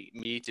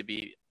me to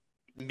be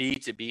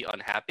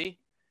unhappy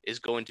is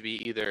going to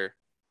be either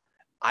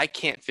I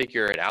can't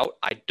figure it out,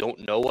 I don't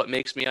know what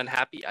makes me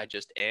unhappy, I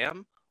just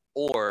am,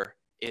 or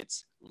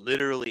it's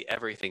literally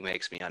everything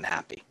makes me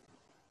unhappy.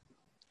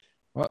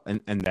 Well,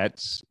 and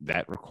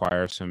that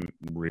requires some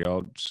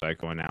real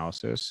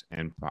psychoanalysis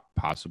and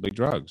possibly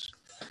drugs.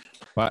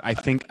 But I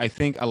think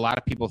a lot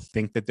of people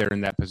think that they're in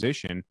that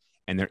position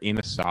and they're in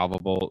a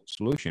solvable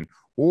solution.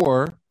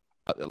 Or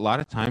a lot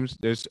of times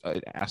there's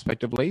an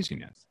aspect of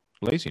laziness.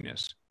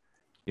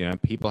 You know,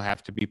 people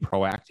have to be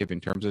proactive in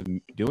terms of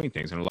doing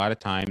things. And a lot of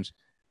times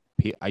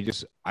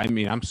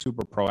I'm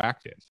super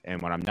proactive.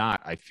 And when I'm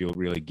not, I feel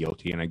really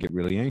guilty and I get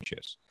really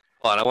anxious.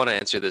 Well, and I want to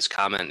answer this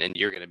comment, and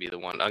you're going to be the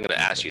one. I'm going to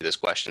ask you this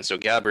question. So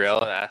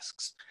Gabriella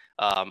asks,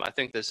 I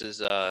think this is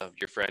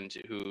your friend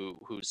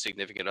whose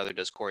significant other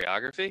does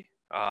choreography.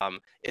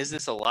 Is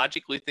this a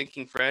logically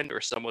thinking friend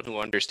or someone who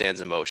understands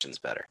emotions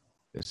better?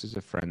 This is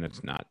a friend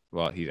that's not.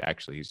 Well,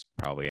 he's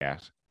probably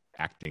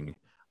acting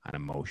on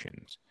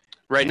emotions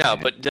right now.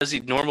 But does he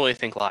normally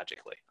think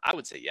logically? I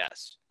would say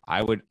yes.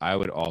 I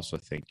would also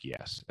think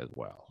yes as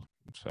well.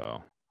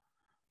 So,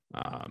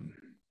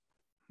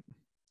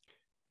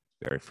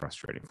 very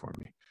frustrating for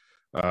me.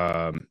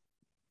 All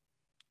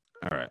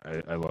right,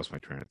 I lost my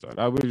train of thought.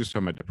 I was just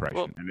talking about depression,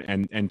 well,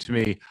 and to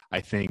me,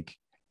 I think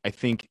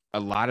a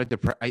lot of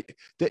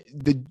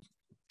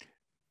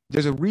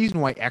there's a reason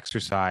why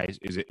exercise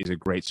is a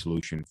great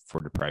solution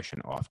for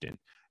depression often,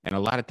 and a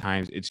lot of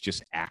times it's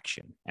just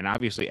action. And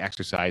obviously,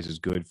 exercise is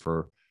good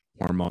for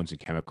hormones and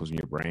chemicals in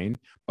your brain,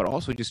 but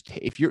also just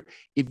if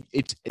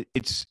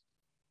it's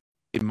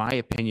in my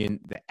opinion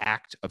the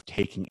act of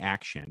taking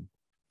action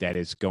that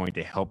is going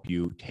to help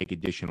you take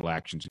additional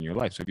actions in your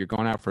life. So if you're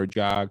going out for a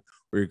jog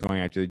or you're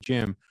going out to the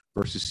gym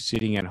versus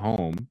sitting at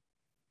home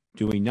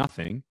doing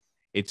nothing,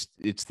 it's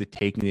the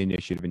taking the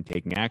initiative and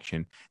taking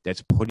action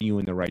that's putting you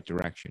in the right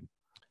direction.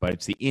 But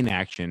it's the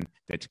inaction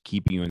that's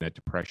keeping you in that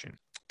depression.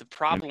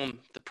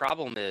 The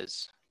problem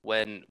is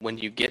when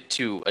you get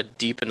to a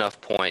deep enough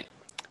point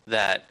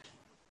that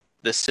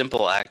the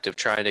simple act of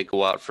trying to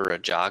go out for a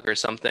jog or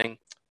something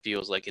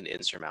feels like an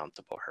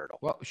insurmountable hurdle.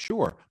 Well,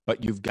 sure,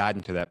 but you've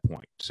gotten to that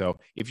point. So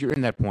if you're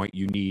in that point,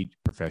 you need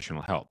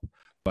professional help.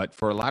 But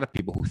for a lot of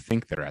people who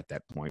think they're at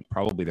that point,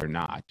 probably they're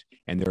not.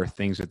 And there are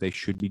things that they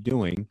should be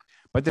doing.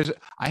 But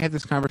I have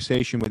this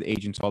conversation with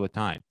agents all the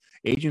time.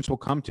 Agents will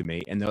come to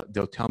me and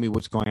they'll tell me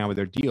what's going on with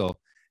their deal.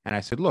 And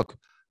I said, look,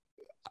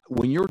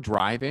 when you're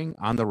driving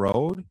on the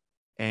road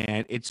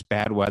and it's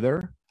bad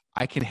weather,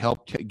 I can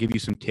help give you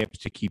some tips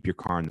to keep your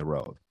car on the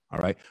road. All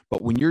right.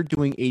 But when you're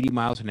doing 80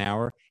 miles an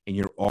hour and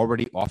you're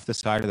already off the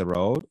side of the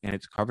road and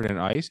it's covered in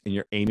ice and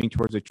you're aiming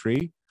towards a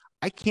tree,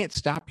 I can't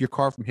stop your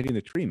car from hitting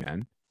the tree,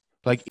 man.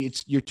 Like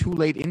you're too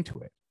late into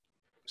it.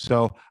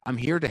 So I'm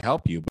here to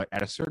help you. But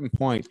at a certain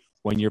point,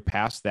 when you're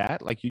past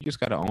that, like, you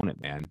just got to own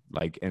it, man.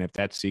 Like, and if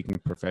that's seeking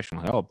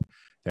professional help,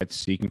 that's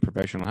seeking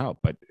professional help.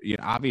 But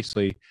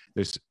obviously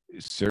there's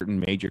certain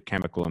major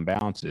chemical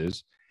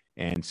imbalances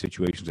and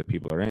situations that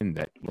people are in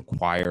that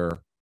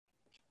require,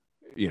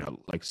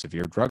 like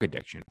severe drug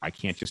addiction. I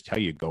can't just tell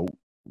you go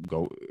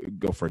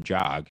for a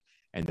jog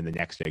and then the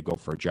next day go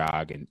for a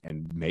jog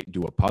and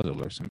do a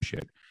puzzle or some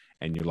shit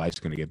and your life's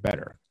going to get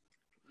better.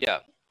 Yeah.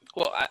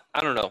 Well,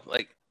 I don't know.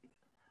 Like,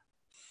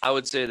 I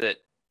would say that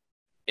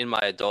in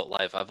my adult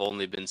life, I've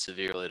only been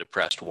severely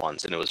depressed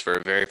once, and it was for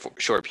a very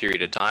short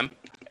period of time.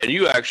 And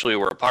you actually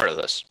were a part of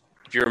this.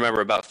 If you remember,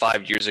 about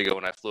 5 years ago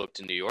when I flew up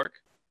to New York.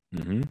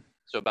 Mm-hmm.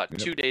 So about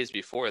 2 days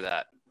before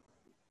that,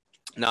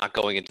 not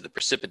going into the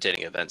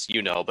precipitating events,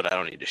 but I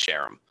don't need to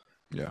share them.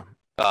 Yeah.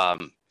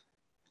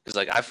 Because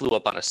I flew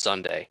up on a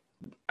Sunday.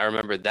 I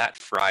remember that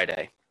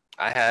Friday,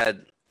 I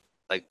had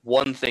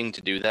one thing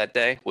to do that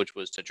day, which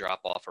was to drop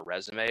off a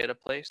resume at a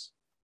place,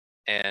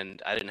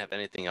 and I didn't have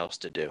anything else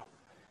to do.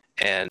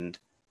 And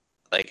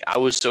I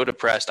was so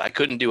depressed, I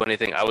couldn't do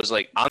anything. I was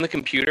on the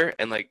computer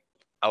and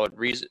I would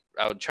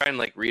try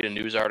and read a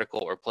news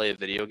article or play a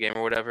video game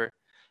or whatever.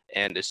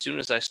 And as soon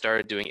as I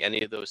started doing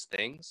any of those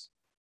things,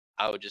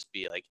 I would just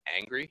be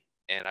angry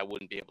and I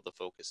wouldn't be able to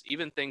focus.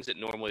 Even things that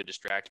normally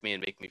distract me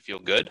and make me feel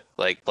good,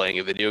 like playing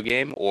a video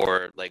game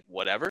or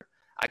whatever,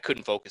 I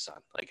couldn't focus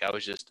on.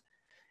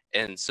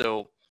 And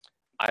so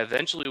I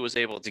eventually was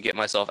able to get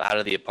myself out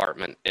of the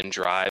apartment and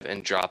drive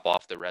and drop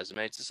off the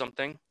resume to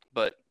something.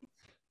 But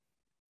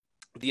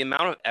the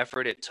amount of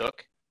effort it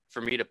took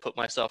for me to put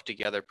myself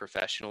together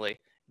professionally,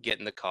 get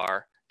in the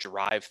car,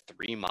 drive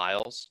 3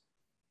 miles,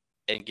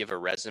 and give a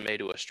resume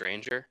to a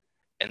stranger,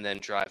 and then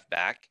drive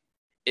back,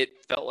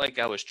 it felt like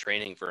I was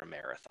training for a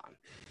marathon.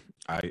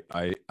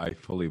 I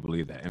fully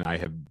believe that. And I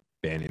have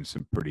been in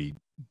some pretty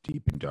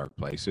deep and dark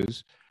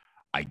places.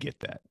 I get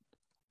that.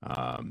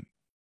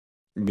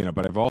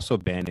 But I've also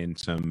been in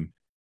some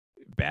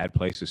bad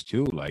places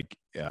too,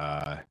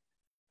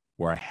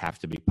 where I have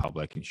to be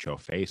public and show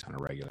face on a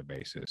regular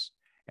basis.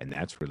 And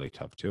that's really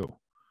tough too.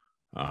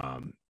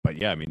 But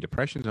yeah,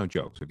 depression's no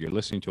joke. So if you're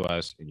listening to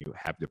us and you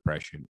have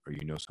depression or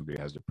somebody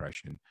has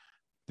depression,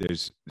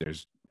 there's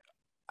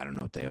I don't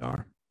know what they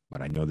are,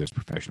 but I know there's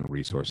professional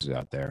resources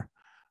out there.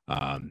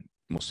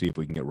 We'll see if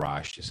we can get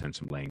Raj to send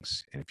some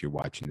links. And if you're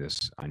watching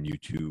this on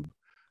YouTube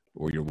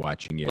or you're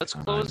watching it, let's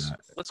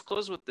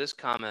close with this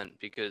comment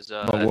because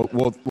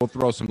we'll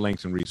throw some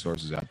links and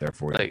resources out there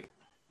for you.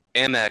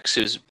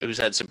 Amex, who's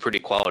had some pretty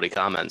quality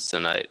comments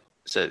tonight,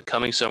 said,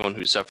 coming someone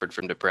who suffered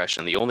from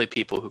depression, the only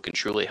people who can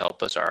truly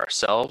help us are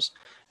ourselves,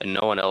 and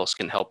no one else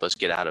can help us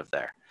get out of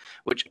there,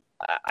 which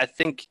I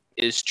think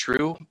is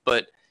true.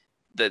 But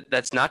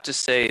that's not to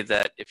say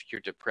that if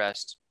you're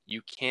depressed,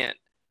 you can't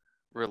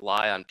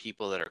rely on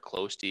people that are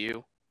close to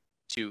you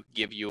to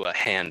give you a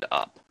hand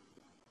up.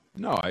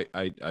 No,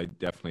 I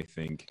definitely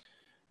think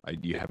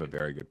you have a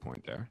very good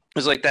point there.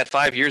 It was that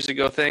 5 years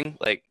ago thing.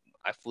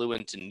 I flew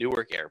into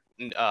Newburgh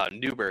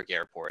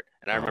Airport,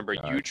 and I remember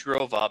you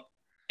drove up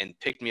and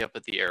picked me up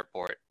at the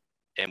airport,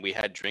 and we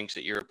had drinks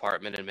at your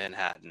apartment in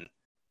Manhattan,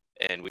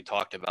 and we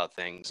talked about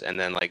things. And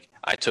then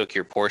I took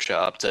your Porsche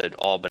up to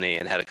Albany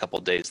and had a couple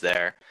days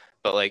there.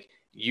 But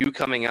you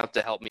coming out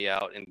to help me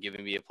out and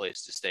giving me a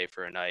place to stay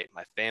for a night,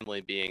 my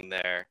family being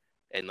there,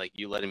 and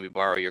you letting me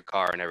borrow your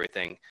car and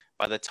everything.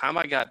 By the time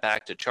I got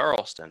back to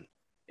Charleston,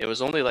 it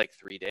was only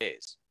 3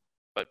 days.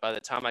 But by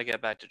the time I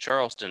got back to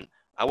Charleston,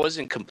 I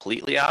wasn't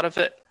completely out of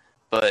it,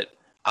 but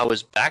I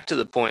was back to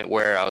the point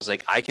where I was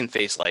I can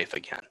face life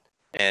again.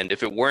 And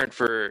if it weren't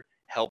for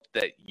help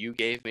that you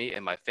gave me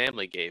and my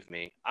family gave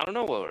me, I don't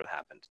know what would have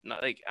happened.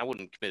 Not I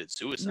wouldn't have committed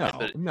suicide,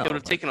 but it would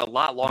have taken a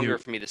lot longer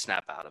for me to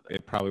snap out of it.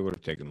 It probably would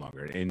have taken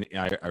longer. And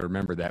I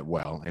remember that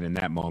well. And in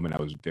that moment,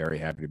 I was very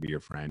happy to be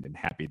your friend and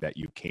happy that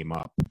you came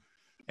up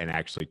and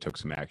actually took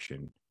some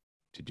action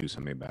to do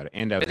something about it.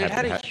 And it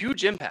had a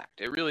huge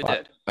impact. It really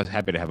did. I was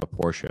happy to have a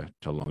Porsche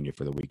to loan you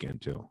for the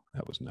weekend too.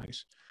 That was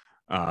nice.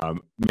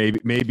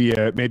 Maybe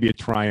a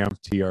Triumph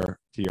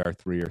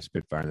TR3 or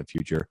Spitfire in the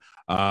future.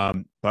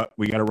 But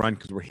we got to run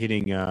because we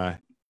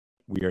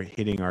are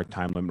hitting our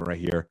time limit right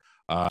here.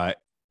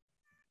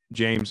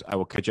 James, I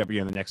will catch up with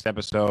you on the next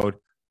episode.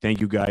 Thank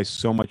you guys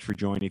so much for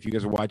joining. If you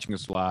guys are watching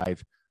us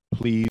live,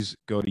 please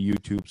go to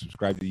YouTube,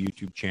 subscribe to the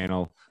YouTube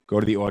channel, go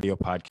to the audio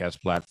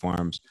podcast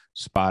platforms,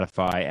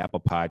 Spotify, Apple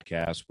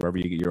Podcasts, wherever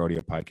you get your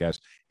audio podcasts,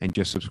 and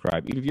just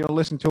subscribe. Even if you don't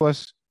listen to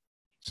us,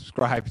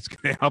 subscribe. It's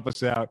going to help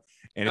us out.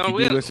 And if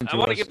you do listen to us, I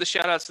want to give the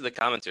shout outs to the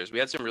commenters. We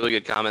had some really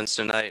good comments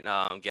tonight.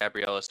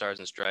 Gabriella, Stars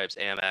and Stripes,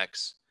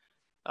 Amex.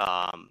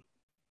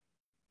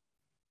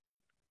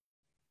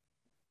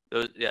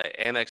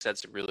 Amex had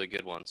some really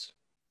good ones.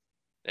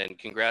 And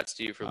congrats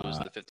to you for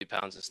losing the 50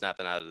 pounds and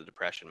snapping out of the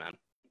depression, man.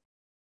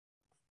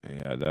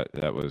 Yeah,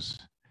 that was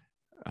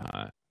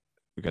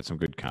we got some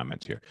good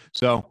comments here.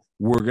 So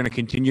we're going to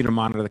continue to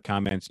monitor the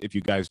comments. If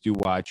you guys do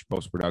watch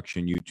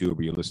post-production YouTube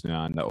or you're listening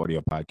on the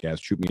audio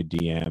podcast, shoot me a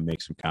DM,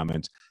 make some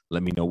comments.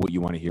 Let me know what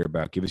you want to hear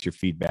about. Give us your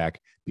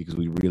feedback because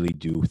we really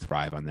do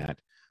thrive on that.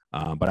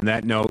 But on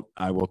that note,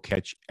 I will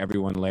catch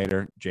everyone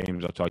later.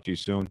 James, I'll talk to you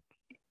soon.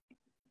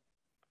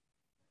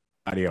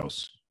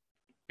 Adios.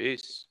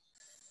 Peace.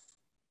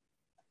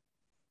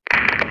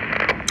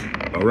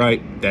 All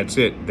right, that's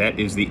it. That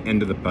is the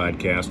end of the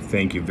podcast.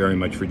 Thank you very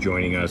much for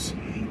joining us.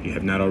 If you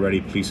have not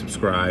already, please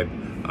subscribe.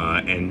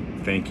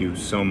 And thank you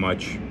so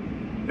much.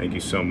 Thank you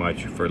so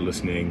much for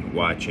listening,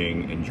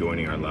 watching, and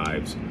joining our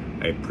lives.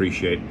 I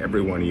appreciate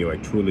every one of you. I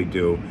truly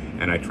do.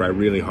 And I try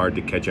really hard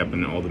to catch up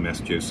on all the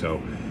messages.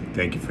 So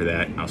thank you for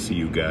that. I'll see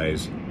you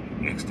guys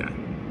next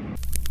time.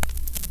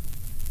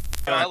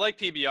 I like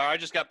PBR. I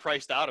just got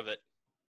priced out of it.